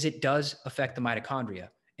is it does affect the mitochondria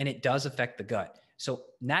and it does affect the gut. So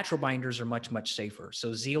natural binders are much, much safer.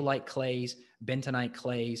 So zeolite clays, bentonite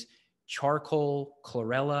clays, charcoal,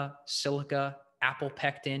 chlorella, silica, apple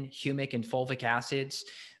pectin, humic, and fulvic acids,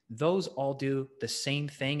 those all do the same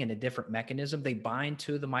thing in a different mechanism. They bind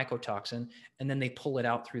to the mycotoxin and then they pull it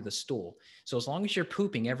out through the stool. So as long as you're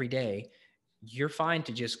pooping every day, you're fine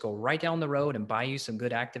to just go right down the road and buy you some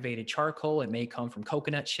good activated charcoal. It may come from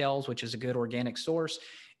coconut shells, which is a good organic source.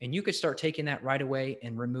 And you could start taking that right away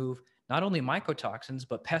and remove not only mycotoxins,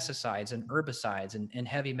 but pesticides and herbicides and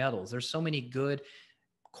heavy metals. There's so many good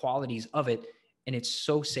qualities of it, and it's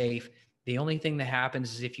so safe. The only thing that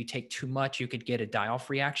happens is if you take too much, you could get a die-off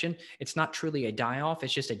reaction. It's not truly a die-off.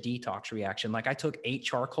 It's just a detox reaction. Like I took 8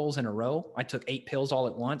 charcoals in a row. I took 8 pills all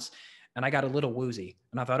at once and I got a little woozy.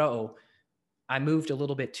 And I thought, oh, I moved a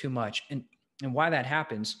little bit too much. And why that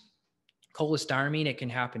happens, cholestyramine, it can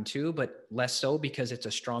happen too, but less so because it's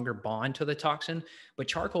a stronger bond to the toxin. But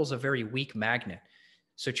charcoal is a very weak magnet.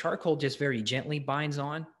 So charcoal just very gently binds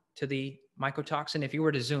on to the mycotoxin. If you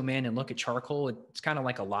were to zoom in and look at charcoal, it's kind of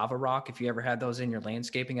like a lava rock if you ever had those in your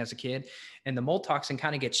landscaping as a kid. And the mold toxin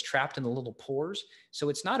kind of gets trapped in the little pores. So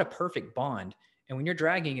it's not a perfect bond. And when you're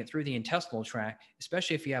dragging it through the intestinal tract,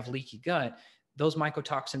 especially if you have leaky gut, those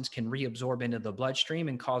mycotoxins can reabsorb into the bloodstream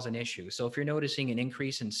and cause an issue. So if you're noticing an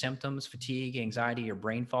increase in symptoms, fatigue, anxiety, or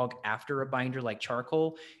brain fog after a binder like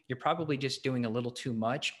charcoal, you're probably just doing a little too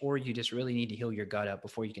much, or you just really need to heal your gut up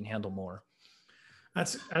before you can handle more.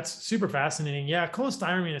 That's super fascinating. Yeah,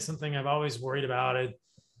 cholestyramine is something I've always worried about.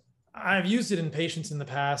 I've used it in patients in the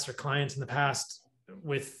past or clients in the past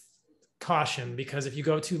with caution, because if you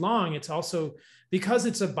go too long, it's also, because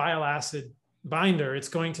it's a bile acid binder, it's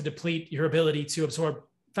going to deplete your ability to absorb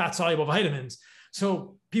fat soluble vitamins.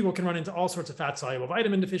 So people can run into all sorts of fat soluble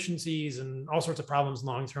vitamin deficiencies and all sorts of problems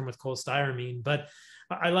long term with cholestyramine. But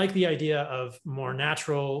I like the idea of more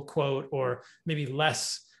natural, quote, or maybe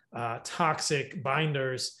less toxic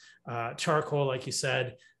binders. Charcoal, like you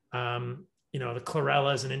said, the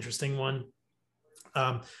chlorella is an interesting one.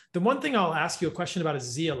 The one thing I'll ask you a question about is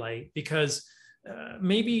zeolite, because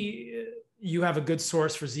maybe you have a good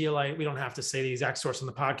source for zeolite. We don't have to say the exact source on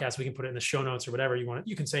the podcast. We can put it in the show notes or whatever you want.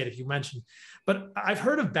 You can say it if you mention. But I've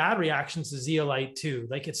heard of bad reactions to zeolite too.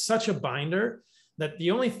 Like it's such a binder that the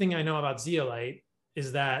only thing I know about zeolite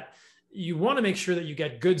is that you want to make sure that you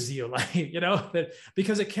get good zeolite, that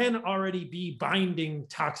because it can already be binding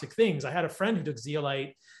toxic things. I had a friend who took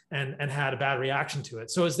zeolite and had a bad reaction to it.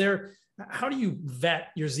 So how do you vet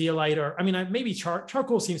your zeolite? Or, maybe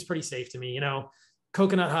charcoal seems pretty safe to me,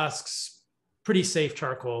 coconut husks, pretty safe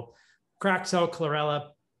charcoal, cracked cell chlorella,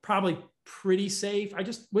 probably pretty safe.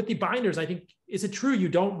 With the binders, I think, is it true you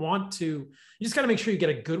just got to make sure you get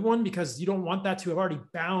a good one, because you don't want that to have already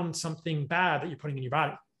bound something bad that you're putting in your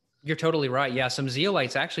body. You're totally right. Yeah. Some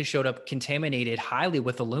zeolites actually showed up contaminated highly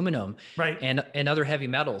with aluminum, right, and other heavy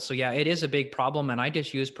metals. So yeah, it is a big problem. And I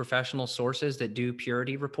just use professional sources that do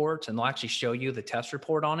purity reports, and they'll actually show you the test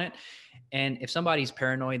report on it. And if somebody's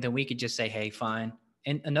paranoid, then we could just say, hey, fine.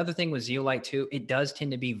 And another thing with zeolite too, it does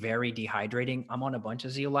tend to be very dehydrating. I'm on a bunch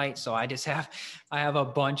of zeolite, so I have a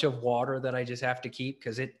bunch of water that I just have to keep,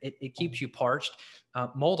 because it keeps you parched.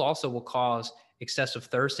 Mold also will cause excessive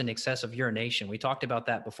thirst and excessive urination. We talked about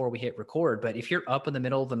that before we hit record, but if you're up in the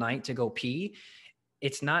middle of the night to go pee,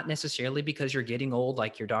 it's not necessarily because you're getting old,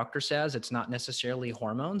 like your doctor says. It's not necessarily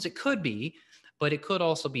hormones. It could be, but it could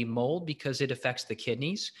also be mold, because it affects the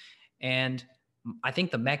kidneys. And I think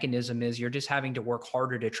the mechanism is you're just having to work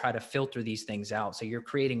harder to try to filter these things out. So you're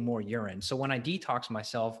creating more urine. So when I detox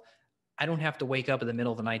myself, I don't have to wake up in the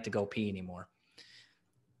middle of the night to go pee anymore.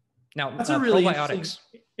 Now, that's a really probiotics.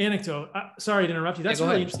 Interesting anecdote. Sorry to interrupt you. That's a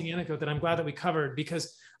really interesting anecdote that I'm glad that we covered,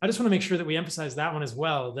 because I just want to make sure that we emphasize that one as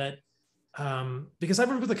well. That because I've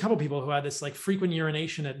worked with a couple of people who had this like frequent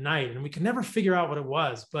urination at night, and we could never figure out what it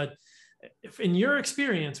was. But if in your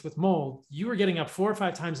experience with mold, you were getting up 4 or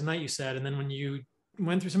 5 times a night, you said, and then when you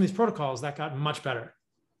went through some of these protocols, that got much better.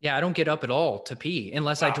 Yeah, I don't get up at all to pee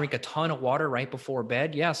unless I drink a ton of water right before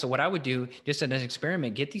bed. Yeah, so what I would do, just as an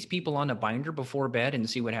experiment, get these people on a binder before bed and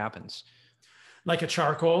see what happens. Like a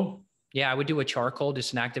charcoal? Yeah, I would do a charcoal,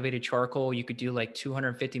 just an activated charcoal. You could do like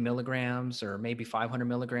 250 milligrams or maybe 500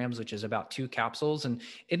 milligrams, which is about 2 capsules. And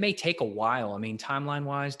it may take a while. Timeline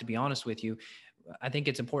wise, to be honest with you, I think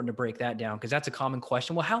it's important to break that down, because that's a common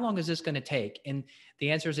question. Well, how long is this going to take? And the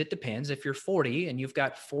answer is it depends. If you're 40 and you've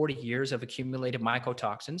got 40 years of accumulated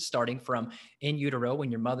mycotoxins, starting from in utero when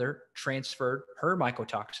your mother transferred her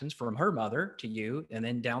mycotoxins from her mother to you, and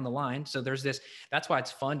then down the line. So that's why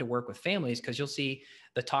it's fun to work with families, because you'll see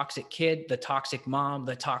the toxic kid, the toxic mom,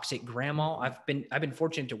 the toxic grandma. I've been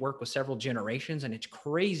fortunate to work with several generations, and it's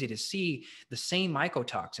crazy to see the same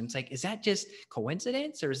mycotoxins. It's like, is that just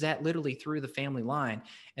coincidence, or is that literally through the family line?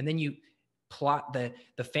 And then you plot the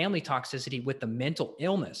family toxicity with the mental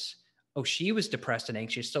illness. Oh, she was depressed and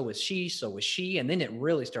anxious. So was she. And then it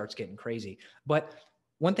really starts getting crazy. But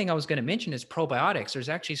one thing I was going to mention is probiotics. There's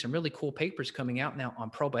actually some really cool papers coming out now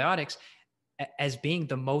on probiotics as being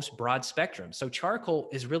the most broad spectrum. So charcoal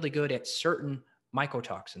is really good at certain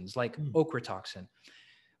mycotoxins like ochratoxin,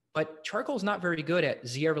 but charcoal is not very good at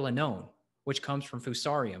zearalenone, which comes from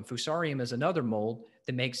Fusarium. Fusarium is another mold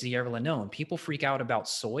that makes zearalenone. People freak out about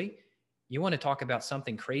soy. You want to talk about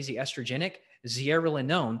something crazy estrogenic?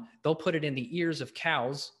 Zearalenone, they'll put it in the ears of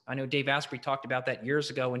cows. I know Dave Asprey talked about that years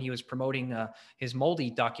ago when he was promoting his moldy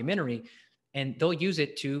documentary, and they'll use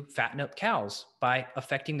it to fatten up cows by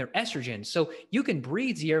affecting their estrogen. So you can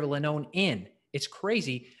breathe zearalenone in. It's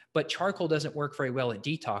crazy, but charcoal doesn't work very well at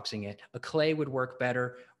detoxing it. A clay would work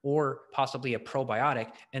better, or possibly a probiotic.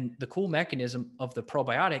 And the cool mechanism of the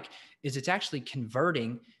probiotic is it's actually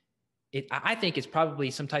converting it. I think it's probably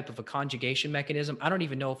some type of a conjugation mechanism. I don't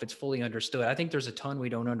even know if it's fully understood. I think there's a ton we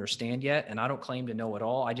don't understand yet, and I don't claim to know it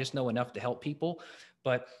all. I just know enough to help people.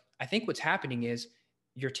 But I think what's happening is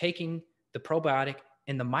you're taking the probiotic,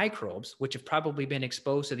 and the microbes, which have probably been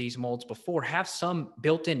exposed to these molds before, have some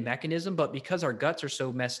built-in mechanism, but because our guts are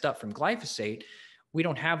so messed up from glyphosate, we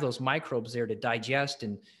don't have those microbes there to digest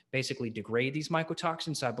and basically degrade these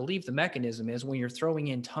mycotoxins. So I believe the mechanism is when you're throwing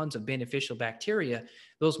in tons of beneficial bacteria,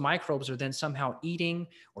 those microbes are then somehow eating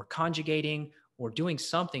or conjugating or doing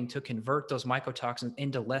something to convert those mycotoxins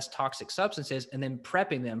into less toxic substances and then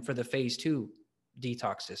prepping them for the phase 2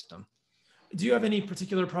 detox system. Do you have any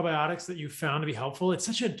particular probiotics that you found to be helpful? It's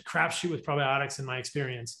such a crapshoot with probiotics in my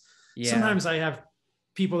experience. Yeah. Sometimes I have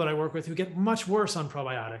people that I work with who get much worse on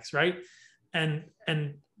probiotics, right? And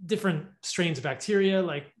different strains of bacteria.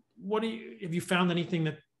 Like, have you found anything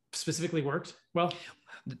that specifically worked well?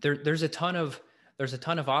 There's a ton of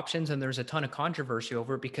options, and there's a ton of controversy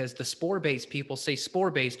over it because the spore-based people say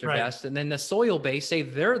spore-based are best, and then the soil-based say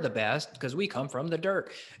they're the best because we come from the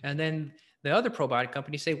dirt, and then the other probiotic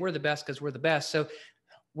companies say we're the best because we're the best. So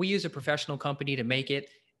we use a professional company to make it.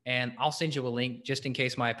 And I'll send you a link just in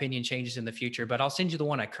case my opinion changes in the future, but I'll send you the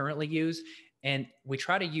one I currently use. And we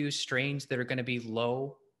try to use strains that are going to be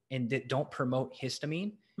low and that don't promote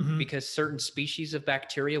histamine because certain species of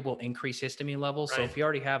bacteria will increase histamine levels. Right. So if you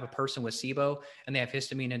already have a person with SIBO and they have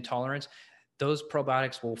histamine intolerance, those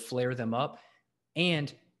probiotics will flare them up.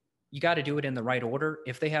 And you got to do it in the right order.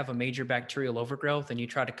 If they have a major bacterial overgrowth and you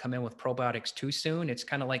try to come in with probiotics too soon, it's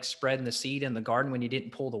kind of like spreading the seed in the garden when you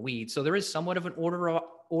didn't pull the weeds. So there is somewhat of an order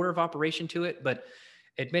of operation to it, but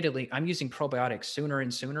admittedly, I'm using probiotics sooner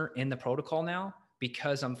and sooner in the protocol now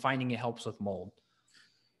because I'm finding it helps with mold.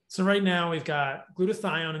 So right now we've got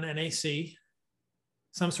glutathione and NAC,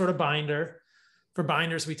 some sort of binder. For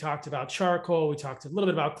binders, we talked about charcoal. We talked a little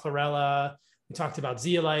bit about chlorella. We talked about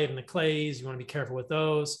zeolite and the clays. You want to be careful with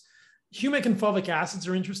those. Humic and fulvic acids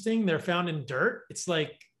are interesting. They're found in dirt. It's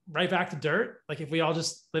like right back to dirt. Like if we all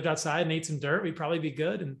just lived outside and ate some dirt, we'd probably be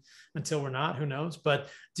good. And until we're not, who knows? But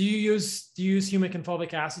do you use humic and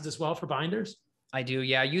fulvic acids as well for binders? I do.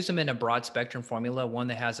 Yeah. I use them in a broad spectrum formula, one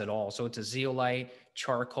that has it all. So it's a zeolite,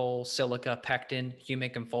 charcoal, silica, pectin,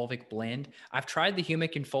 humic and fulvic blend. I've tried the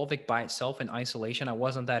humic and fulvic by itself in isolation. I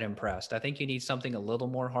wasn't that impressed. I think you need something a little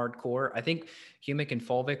more hardcore. I think humic and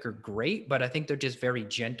fulvic are great, but I think they're just very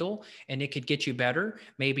gentle and it could get you better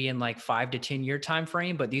maybe in like 5 to 10 year time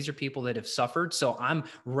frame. But these are people that have suffered. So I'm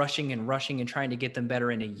rushing and trying to get them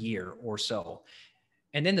better in a year or so.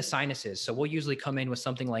 And then the sinuses. So we'll usually come in with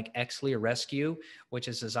something like Xlear Rescue, which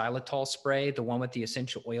is a xylitol spray. The one with the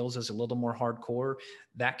essential oils is a little more hardcore.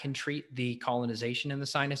 That can treat the colonization in the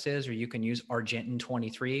sinuses, or you can use Argentin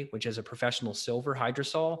 23, which is a professional silver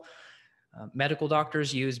hydrosol. Medical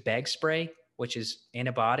doctors use bag spray, which is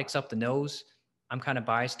antibiotics up the nose. I'm kind of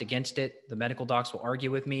biased against it. The medical docs will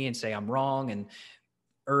argue with me and say I'm wrong, and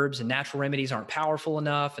herbs and natural remedies aren't powerful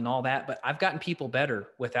enough and all that, but I've gotten people better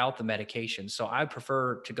without the medication. So I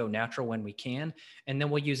prefer to go natural when we can. And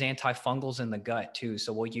then we'll use antifungals in the gut too.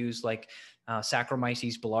 So we'll use like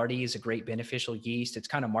Saccharomyces boulardii is a great beneficial yeast. It's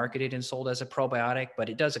kind of marketed and sold as a probiotic, but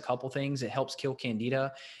it does a couple things. It helps kill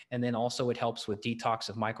candida. And then also it helps with detox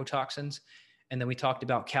of mycotoxins. And then we talked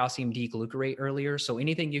about calcium D-glucarate earlier. So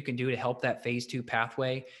anything you can do to help that phase 2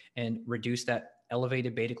 pathway and reduce that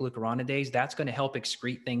elevated beta-glucuronidase, that's going to help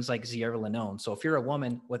excrete things like zearalenone. So if you're a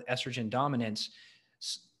woman with estrogen dominance,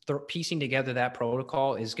 piecing together that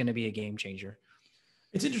protocol is going to be a game changer.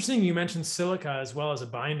 It's interesting you mentioned silica as well as a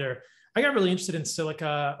binder. I got really interested in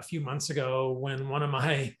silica a few months ago when one of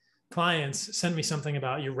my clients sent me something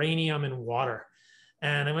about uranium in water.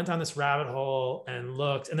 And I went down this rabbit hole and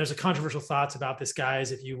looked, and there's a controversial thoughts about this,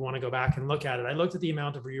 guys, if you want to go back and look at it. I looked at the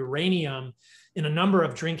amount of uranium in a number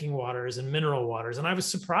of drinking waters and mineral waters, and I was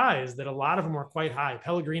surprised that a lot of them were quite high.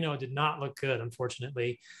 Pellegrino did not look good,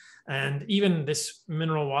 unfortunately. And even this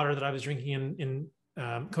mineral water that I was drinking in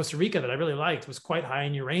Costa Rica that I really liked was quite high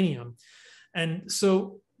in uranium. And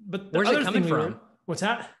so, but where's it coming from? What's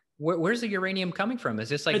that? Where's the uranium coming from? Is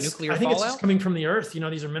this like nuclear fallout? I think it's just coming from the earth. You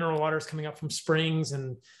know, these are mineral waters coming up from springs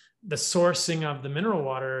and the sourcing of the mineral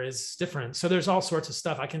water is different. So there's all sorts of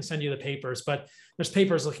stuff. I can send you the papers, but there's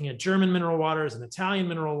papers looking at German mineral waters and Italian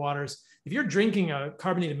mineral waters. If you're drinking a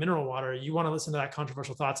carbonated mineral water, you want to listen to that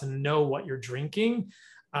Controversial Thoughts and know what you're drinking.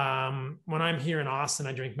 When I'm here in Austin,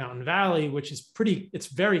 I drink Mountain Valley, which is it's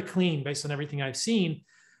very clean based on everything I've seen.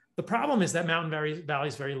 The problem is that Mountain Valley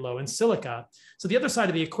is very low in silica. So the other side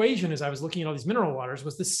of the equation, as I was looking at all these mineral waters,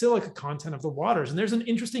 was the silica content of the waters. And there's an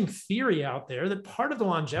interesting theory out there that part of the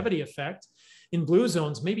longevity effect in blue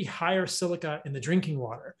zones may be higher silica in the drinking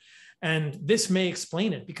water. And this may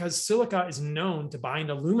explain it, because silica is known to bind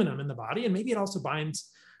aluminum in the body, and maybe it also binds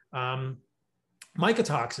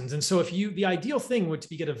mycotoxins. And so the ideal thing would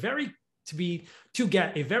be to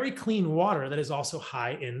get a very clean water that is also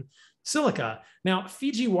high in silica. Now,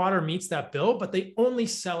 Fiji water meets that bill, but they only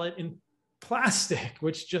sell it in plastic,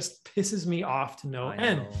 which just pisses me off to no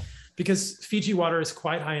end, because Fiji water is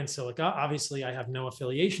quite high in silica. Obviously, I have no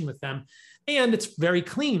affiliation with them, and it's very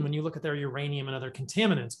clean when you look at their uranium and other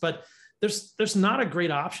contaminants. But there's not a great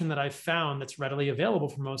option that I've found that's readily available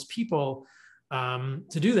for most people to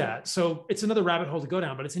do that. So it's another rabbit hole to go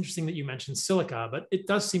down, but it's interesting that you mentioned silica, but it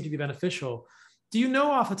does seem to be beneficial. Do you know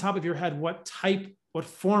off the top of your head what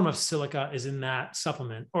form of silica is in that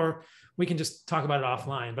supplement? Or we can just talk about it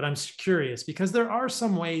offline, but I'm curious, because there are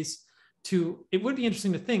some ways it would be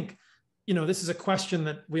interesting to think, this is a question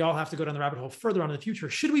that we all have to go down the rabbit hole further on in the future.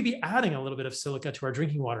 Should we be adding a little bit of silica to our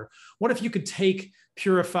drinking water? What if you could take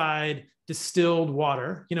purified, distilled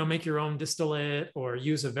water, make your own distillate, or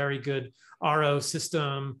use a very good RO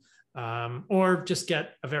system, or just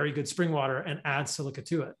get a very good spring water and add silica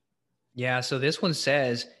to it? Yeah. So this one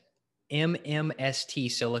says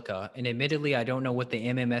MMST silica. And admittedly, I don't know what the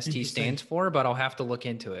MMST stands for, but I'll have to look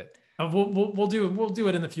into it. We'll do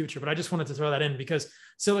it in the future, but I just wanted to throw that in because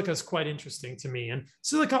silica is quite interesting to me. And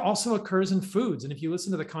silica also occurs in foods. And if you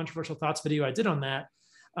listen to the Controversial Thoughts video I did on that,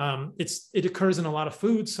 it occurs in a lot of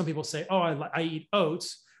foods. Some people say, I eat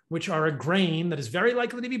oats, which are a grain that is very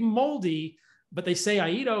likely to be moldy, but they say I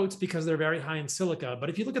eat oats because they're very high in silica. But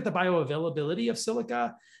if you look at the bioavailability of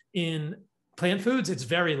silica in plant foods, it's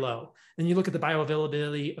very low. And you look at the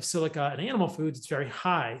bioavailability of silica in animal foods, it's very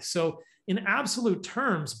high. So in absolute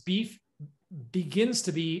terms, beef begins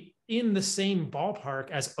to be in the same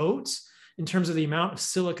ballpark as oats in terms of the amount of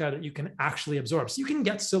silica that you can actually absorb. So you can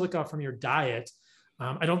get silica from your diet.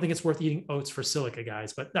 I don't think it's worth eating oats for silica,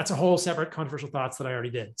 guys, but that's a whole separate Controversial Thoughts that I already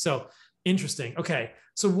did. So interesting. Okay.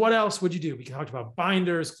 So what else would you do? We talked about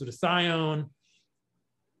binders, glutathione.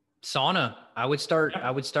 Sauna. I would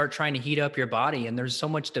start trying to heat up your body. And there's so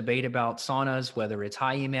much debate about saunas, whether it's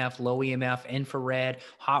high EMF, low EMF, infrared,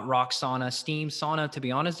 hot rock sauna, steam sauna. To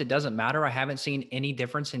be honest, it doesn't matter. I haven't seen any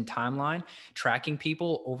difference in timeline tracking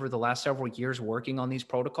people over the last several years working on these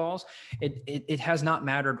protocols. It has not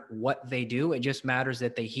mattered what they do. It just matters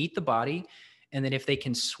that they heat the body. And then if they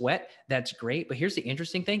can sweat, that's great. But here's the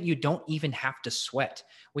interesting thing. You don't even have to sweat.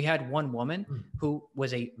 We had one woman who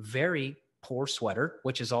was a very poor sweater,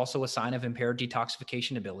 which is also a sign of impaired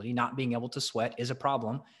detoxification ability. Not being able to sweat is a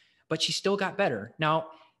problem, but she still got better. Now,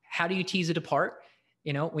 how do you tease it apart?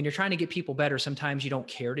 When you're trying to get people better, sometimes you don't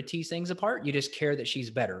care to tease things apart. You just care that she's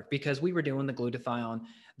better, because we were doing the glutathione,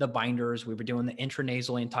 the binders, we were doing the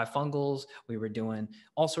intranasal antifungals, we were doing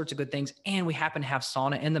all sorts of good things. And we happened to have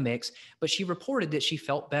sauna in the mix, but she reported that she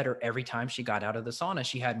felt better every time she got out of the sauna.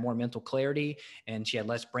 She had more mental clarity and she had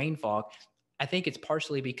less brain fog. I think it's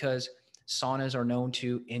partially because saunas are known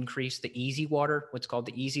to increase the easy water, what's called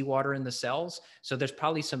the easy water in the cells. So there's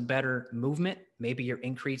probably some better movement. Maybe you're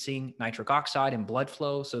increasing nitric oxide and blood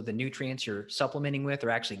flow, so the nutrients you're supplementing with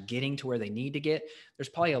are actually getting to where they need to get. There's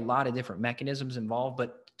probably a lot of different mechanisms involved,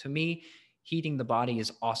 but to me, heating the body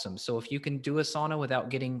is awesome. So if you can do a sauna without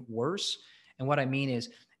getting worse, and what I mean is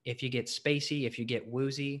if you get spacey, if you get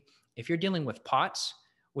woozy, if you're dealing with POTS,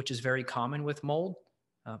 which is very common with mold,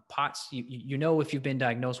 POTS, if you've been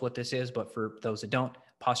diagnosed what this is, but for those that don't,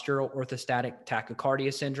 postural orthostatic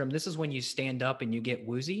tachycardia syndrome. This is when you stand up and you get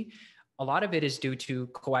woozy. A lot of it is due to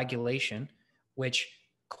coagulation, which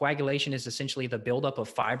coagulation is essentially the buildup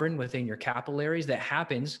of fibrin within your capillaries that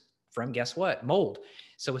happens from, guess what? Mold.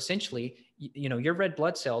 So essentially, your red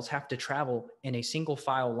blood cells have to travel in a single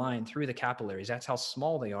file line through the capillaries. That's how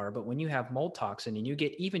small they are. But when you have mold toxin and you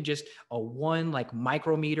get even just a 1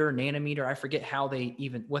 micrometer, nanometer, I forget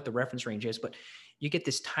what the reference range is, but you get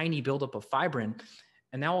this tiny buildup of fibrin.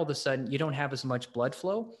 And now all of a sudden you don't have as much blood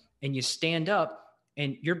flow, and you stand up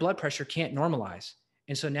and your blood pressure can't normalize.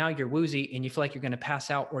 And so now you're woozy and you feel like you're going to pass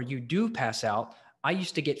out, or you do pass out. I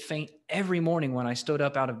used to get faint every morning when I stood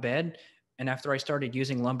up out of bed. And after I started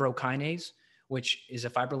using lumbrokinase, which is a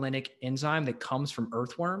fibrinolytic enzyme that comes from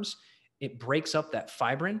earthworms. It breaks up that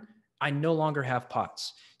fibrin. I no longer have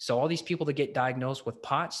POTS. So all these people that get diagnosed with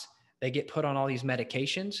POTS, they get put on all these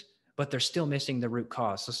medications, but they're still missing the root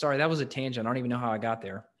cause. So sorry, that was a tangent. I don't even know how I got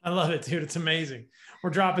there. I love it, dude. It's amazing.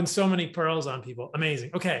 We're dropping so many pearls on people.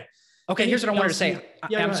 Amazing. Okay. Okay, here's what I wanted to say.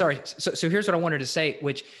 I'm sorry. So here's what I wanted to say,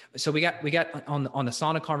 so we got on the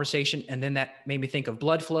sauna conversation, and then that made me think of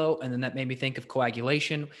blood flow, and then that made me think of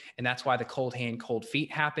coagulation, and that's why the cold hand, cold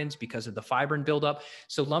feet happens, because of the fibrin buildup.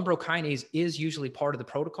 So lumbrokinase is usually part of the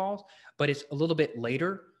protocol, but it's a little bit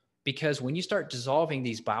later, because when you start dissolving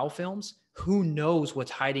these biofilms, who knows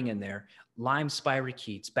what's hiding in there? Lyme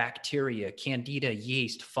spirochetes, bacteria, candida,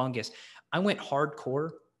 yeast, fungus. I went hardcore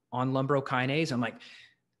on lumbrokinase. I'm like,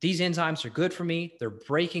 these enzymes are good for me. They're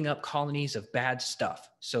breaking up colonies of bad stuff.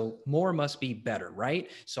 So more must be better, right?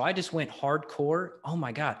 So I just went hardcore. Oh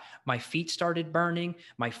my God, my feet started burning.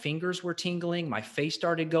 My fingers were tingling. My face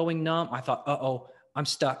started going numb. I thought, uh-oh, I'm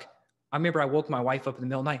stuck. I remember I woke my wife up in the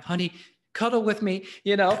middle of the night, honey, cuddle with me,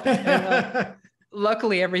 and,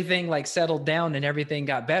 luckily everything like settled down and everything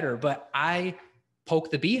got better, but I poked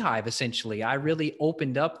the beehive essentially. I really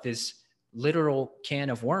opened up this literal can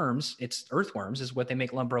of worms. It's earthworms is what they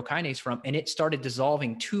make lumbrokinase from. And it started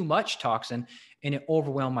dissolving too much toxin and it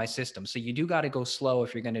overwhelmed my system. So you do got to go slow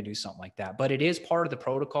if you're going to do something like that, but it is part of the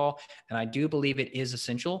protocol. And I do believe it is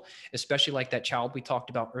essential, especially like that child we talked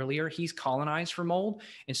about earlier. He's colonized for mold.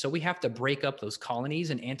 And so we have to break up those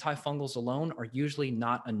colonies, and antifungals alone are usually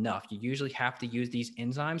not enough. You usually have to use these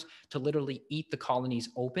enzymes to literally eat the colonies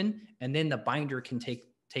open, and then the binder can take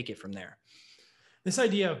it from there. This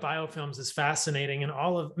idea of biofilms is fascinating, and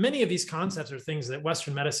many of these concepts are things that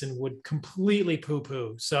Western medicine would completely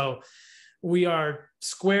poo-poo. So we are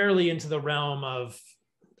squarely into the realm of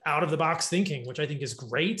out-of-the-box thinking, which I think is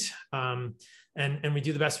great, and we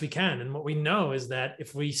do the best we can. And what we know is that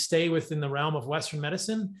if we stay within the realm of Western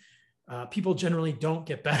medicine, people generally don't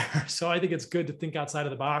get better. So I think it's good to think outside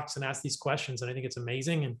of the box and ask these questions, and I think it's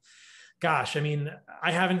amazing. And gosh, I mean,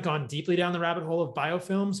 I haven't gone deeply down the rabbit hole of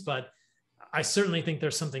biofilms, but I certainly think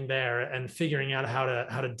there's something there, and figuring out how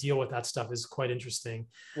to deal with that stuff is quite interesting.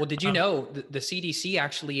 Well, did you know the CDC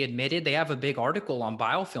actually admitted, they have a big article on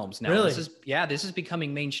biofilms now. Really? This is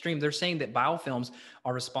becoming mainstream. They're saying that biofilms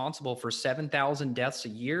are responsible for 7,000 deaths a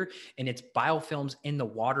year, and it's biofilms in the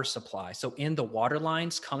water supply. So in the water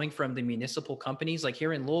lines coming from the municipal companies, like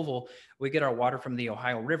here in Louisville, we get our water from the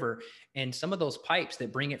Ohio River, and some of those pipes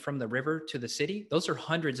that bring it from the river to the city, those are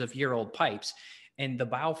hundreds of year old pipes. And the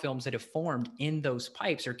biofilms that have formed in those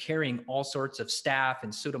pipes are carrying all sorts of staph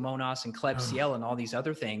and Pseudomonas and Klebsiella and all these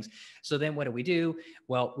other things. So then what do?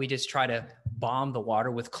 Well, we just try to bomb the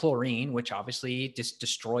water with chlorine, which obviously just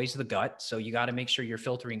destroys the gut. So you got to make sure you're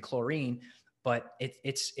filtering chlorine, but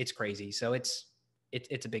it's crazy. So it's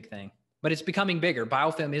a big thing, but it's becoming bigger.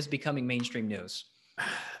 Biofilm is becoming mainstream news.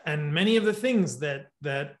 And many of the things that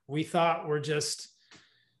we thought were just,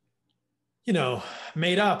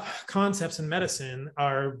 made up concepts in medicine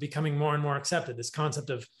are becoming more and more accepted. This concept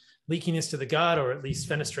of leakiness to the gut, or at least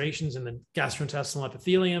fenestrations in the gastrointestinal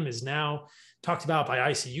epithelium, is now talked about by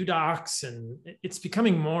ICU docs, and it's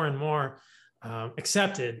becoming more and more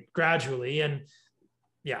accepted gradually. And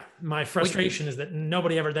yeah, my frustration is that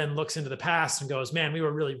nobody ever then looks into the past and goes, man, we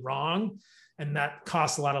were really wrong. And that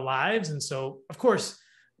costs a lot of lives. And so, of course,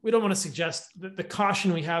 we don't want to suggest that the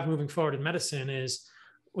caution we have moving forward in medicine is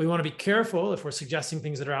we want to be careful if we're suggesting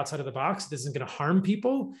things that are outside of the box. This isn't going to harm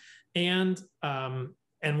people. And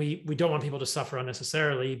we don't want people to suffer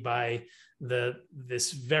unnecessarily by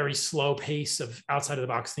this very slow pace of outside of the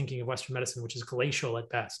box thinking of Western medicine, which is glacial at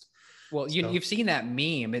best. Well, you've seen that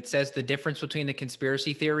meme. It says the difference between the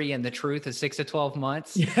conspiracy theory and the truth is 6 to 12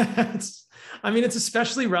 months. Yeah, it's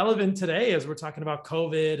especially relevant today as we're talking about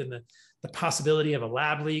COVID and the possibility of a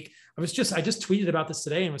lab leak. I just tweeted about this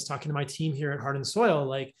today and was talking to my team here at Heart and Soil.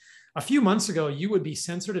 Like a few months ago, you would be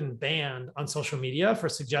censored and banned on social media for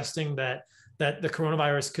suggesting that the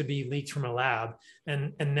coronavirus could be leaked from a lab.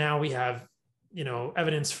 And now we have,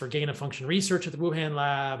 evidence for gain of function research at the Wuhan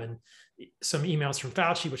lab, and some emails from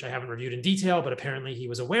Fauci, which I haven't reviewed in detail, but apparently he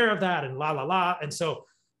was aware of that, and la. And so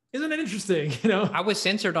isn't it interesting? I was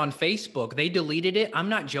censored on Facebook. They deleted it. I'm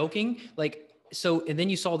not joking. And then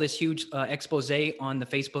you saw this huge expose on the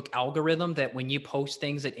Facebook algorithm that when you post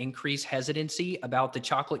things that increase hesitancy about the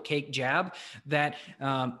chocolate cake jab, that,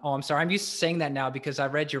 I'm sorry, I'm used to saying that now because I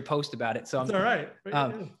read your post about it. So it's all right.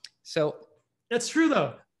 So that's true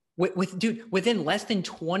though. Within less than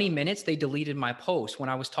 20 minutes, they deleted my post when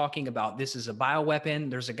I was talking about this is a bioweapon.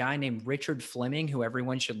 There's a guy named Richard Fleming who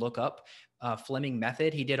everyone should look up. Fleming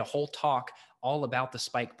method. He did a whole talk all about the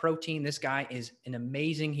spike protein. This guy is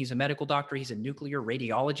he's a medical doctor. He's a nuclear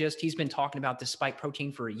radiologist. He's been talking about this spike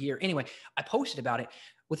protein for a year. Anyway, I posted about it.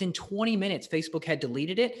 Within 20 minutes, Facebook had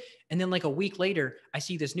deleted it. And then like a week later, I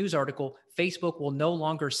see this news article, Facebook will no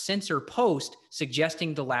longer censor posts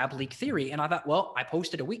suggesting the lab leak theory. And I thought, well, I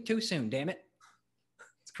posted a week too soon, damn it.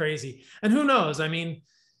 It's crazy. And who knows? I mean,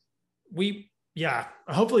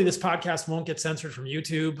 hopefully this podcast won't get censored from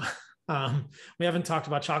YouTube. We haven't talked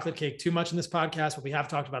about chocolate cake too much in this podcast, but we have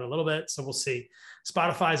talked about it a little bit. So we'll see.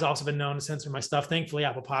 Spotify has also been known to censor my stuff. Thankfully,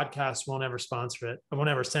 Apple Podcasts won't ever sponsor it. I won't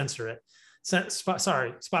ever censor it.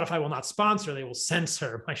 Spotify will not sponsor. They will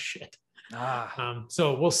censor my shit.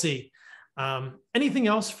 So we'll see. Anything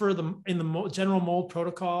else for in the general mold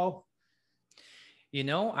protocol?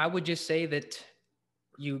 I would just say that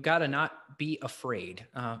you got to not be afraid.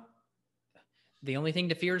 The only thing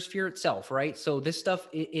to fear is fear itself, right? So this stuff,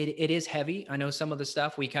 it is heavy. I know some of the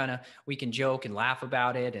stuff we can joke and laugh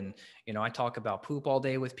about it. And, I talk about poop all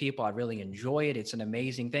day with people. I really enjoy it. It's an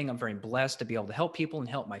amazing thing. I'm very blessed to be able to help people and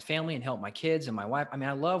help my family and help my kids and my wife. I mean,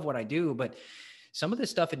 I love what I do, but some of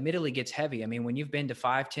this stuff admittedly gets heavy. I mean, when you've been to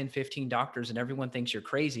 5, 10, 15 doctors and everyone thinks you're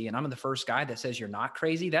crazy, and I'm the first guy that says you're not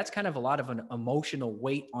crazy, that's kind of a lot of an emotional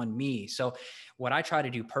weight on me. So what I try to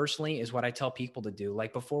do personally is what I tell people to do.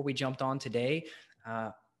 Like before we jumped on today,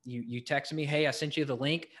 you texted me, hey, I sent you the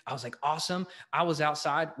link. I was like, awesome. I was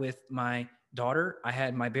outside with my daughter. I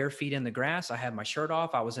had my bare feet in the grass. I had my shirt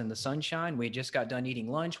off. I was in the sunshine. We had just got done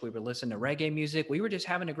eating lunch. We were listening to reggae music. We were just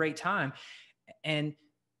having a great time. And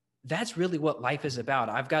that's really what life is about.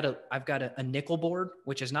 I've got a nickel board,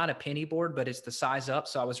 which is not a penny board, but it's the size up.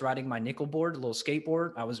 So I was riding my nickel board, a little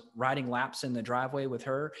skateboard. I was riding laps in the driveway with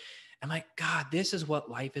her. I'm like, God, this is what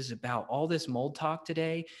life is about. All this mold talk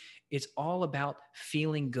today, it's all about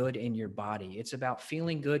feeling good in your body. It's about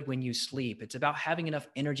feeling good when you sleep. It's about having enough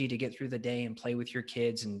energy to get through the day and play with your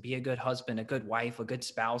kids and be a good husband, a good wife, a good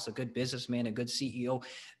spouse, a good businessman, a good CEO.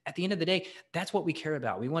 At the end of the day, that's what we care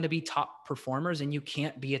about. We want to be top performers, and you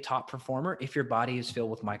can't be a top performer if your body is filled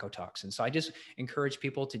with mycotoxins. So I just encourage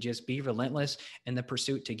people to just be relentless in the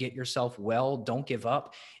pursuit to get yourself well. Don't give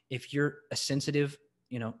up. If you're a sensitive,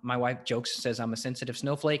 my wife says I'm a sensitive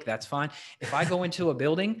snowflake. That's fine. If I go into a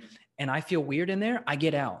building and I feel weird in there, I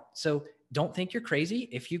get out. Don't think you're crazy.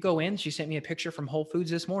 If you go in, she sent me a picture from Whole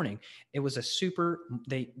Foods this morning. It was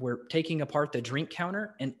they were taking apart the drink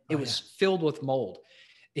counter and it was filled with mold.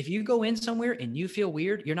 If you go in somewhere and you feel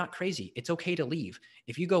weird, you're not crazy. It's okay to leave.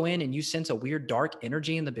 If you go in and you sense a weird dark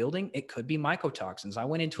energy in the building, it could be mycotoxins. I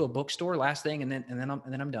went into a bookstore last thing and then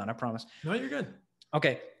I'm done. I promise. No, you're good.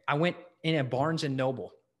 Okay. I went in a Barnes and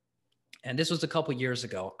Noble, and this was a couple years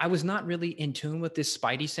ago. I was not really in tune with this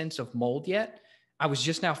spidey sense of mold yet. I was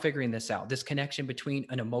just now figuring this out, this connection between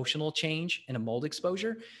an emotional change and a mold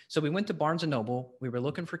exposure. So we went to Barnes and Noble. We were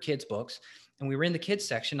looking for kids' books, and we were in the kids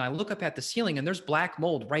section. I look up at the ceiling, and there's black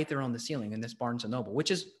mold right there on the ceiling in this Barnes and Noble,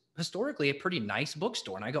 which is historically a pretty nice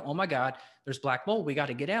bookstore. And I go, oh my God, there's black mold. We got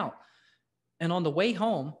to get out. And on the way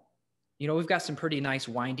home, we've got some pretty nice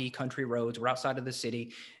windy country roads. We're outside of the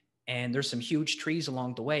city, and there's some huge trees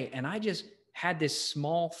along the way. And I just had this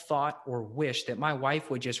small thought or wish that my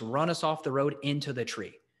wife would just run us off the road into the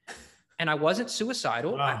tree. And I wasn't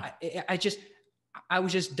suicidal. Wow. I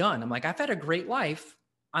was just done. I'm like, I've had a great life.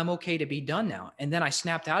 I'm okay to be done now. And then I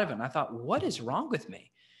snapped out of it, and I thought, what is wrong with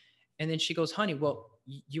me? And then she goes, honey, well,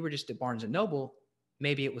 you were just at Barnes and Noble.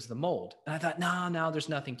 Maybe it was the mold. And I thought, no, there's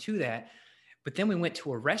nothing to that. But then we went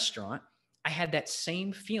to a restaurant. I had that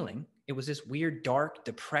same feeling. It was this weird, dark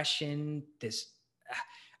depression,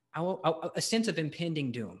 a sense of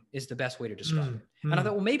impending doom is the best way to describe it. And I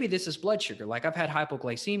thought, well, maybe this is blood sugar. Like I've had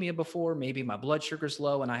hypoglycemia before. Maybe my blood sugar's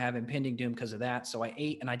low and I have impending doom because of that. So I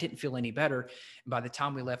ate and I didn't feel any better. And by the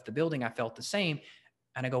time we left the building, I felt the same.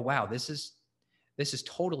 And I go, wow, this is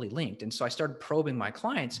totally linked. And so I started probing my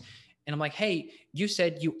clients. And I'm like, hey, you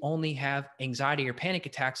said you only have anxiety or panic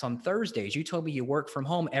attacks on Thursdays. You told me you work from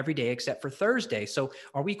home every day except for Thursday. So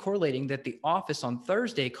are we correlating that the office on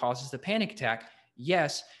Thursday causes the panic attack?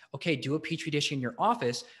 Yes. Okay, do a petri dish in your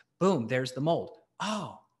office. Boom, there's the mold.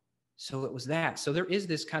 Oh, so it was that. So there is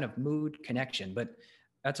this kind of mood connection, but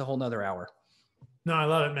that's a whole nother hour. No, I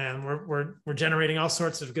love it, man. We're generating all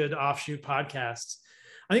sorts of good offshoot podcasts.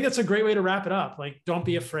 I think that's a great way to wrap it up. Like, don't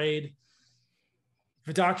be afraid. If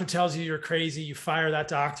a doctor tells you you're crazy, you fire that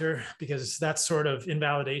doctor, because that sort of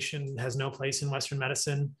invalidation has no place in Western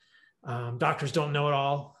medicine. Doctors don't know it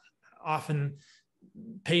all. Often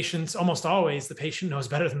patients, almost always, the patient knows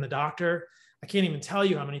better than the doctor. I can't even tell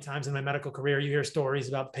you how many times in my medical career you hear stories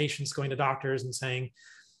about patients going to doctors and saying,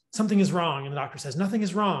 something is wrong. And the doctor says, nothing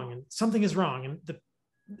is wrong. And something is wrong. And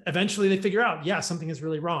eventually they figure out, yeah, something is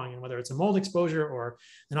really wrong. And whether it's a mold exposure or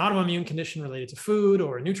an autoimmune condition related to food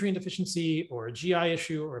or a nutrient deficiency or a GI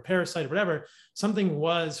issue or a parasite or whatever, something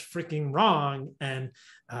was freaking wrong. And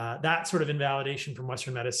that sort of invalidation from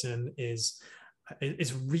Western medicine is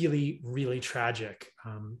really, really tragic.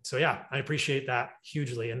 So yeah, I appreciate that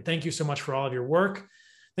hugely. And thank you so much for all of your work.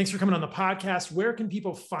 Thanks for coming on the podcast. Where can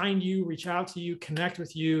people find you, reach out to you, connect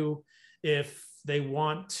with you if they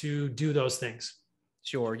want to do those things?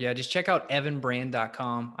 Sure. Yeah. Just check out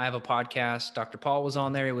evanbrand.com. I have a podcast. Dr. Paul was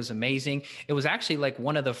on there. It was amazing. It was actually like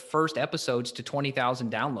one of the first episodes to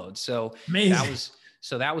 20,000 downloads. So amazing.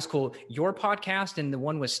 that was cool. Your podcast and the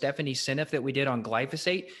one with Stephanie Seneff that we did on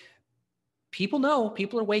glyphosate, people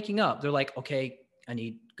are waking up. They're like, okay, I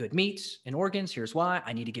need good meats and organs. Here's why.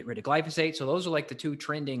 I need to get rid of glyphosate. So those are like the 2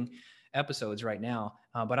 trending episodes right now.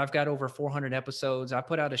 But I've got over 400 episodes. I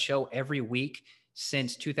put out a show every week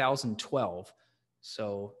since 2012.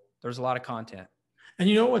 So there's a lot of content. And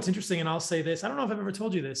you know what's interesting? And I'll say this, I don't know if I've ever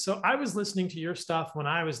told you this. So I was listening to your stuff when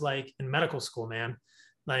I was like in medical school, man.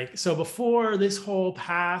 Like, so before this whole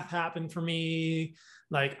path happened for me,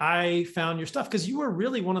 like I found your stuff because you were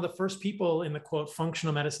really one of the first people in the quote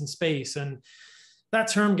functional medicine space. And that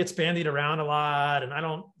term gets bandied around a lot. And I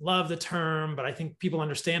don't love the term, but I think people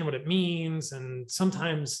understand what it means. And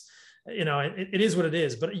sometimes, you know, it is what it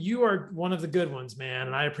is, but you are one of the good ones, man.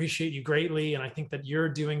 And I appreciate you greatly. And I think that you're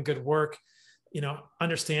doing good work, you know,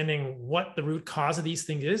 understanding what the root cause of these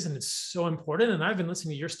things is. And it's so important. And I've been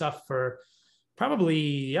listening to your stuff for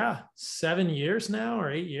probably, 7 years now or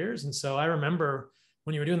 8 years. And so I remember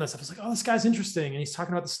when you were doing that stuff, I was like, oh, this guy's interesting. And he's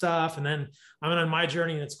talking about the stuff. And then I'm on my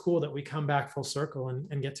journey, and it's cool that we come back full circle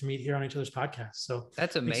and get to meet here on each other's podcast. So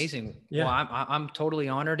that's amazing. Yeah. Well, I'm totally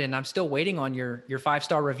honored, and I'm still waiting on your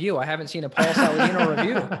 5-star review. I haven't seen a Paul Saladino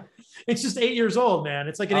review. It's just 8 years old, man.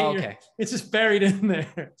 It's like an 8 year. It's just buried in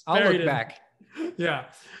there. I'll look back. Yeah.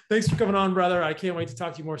 Thanks for coming on, brother. I can't wait to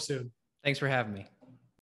talk to you more soon. Thanks for having me.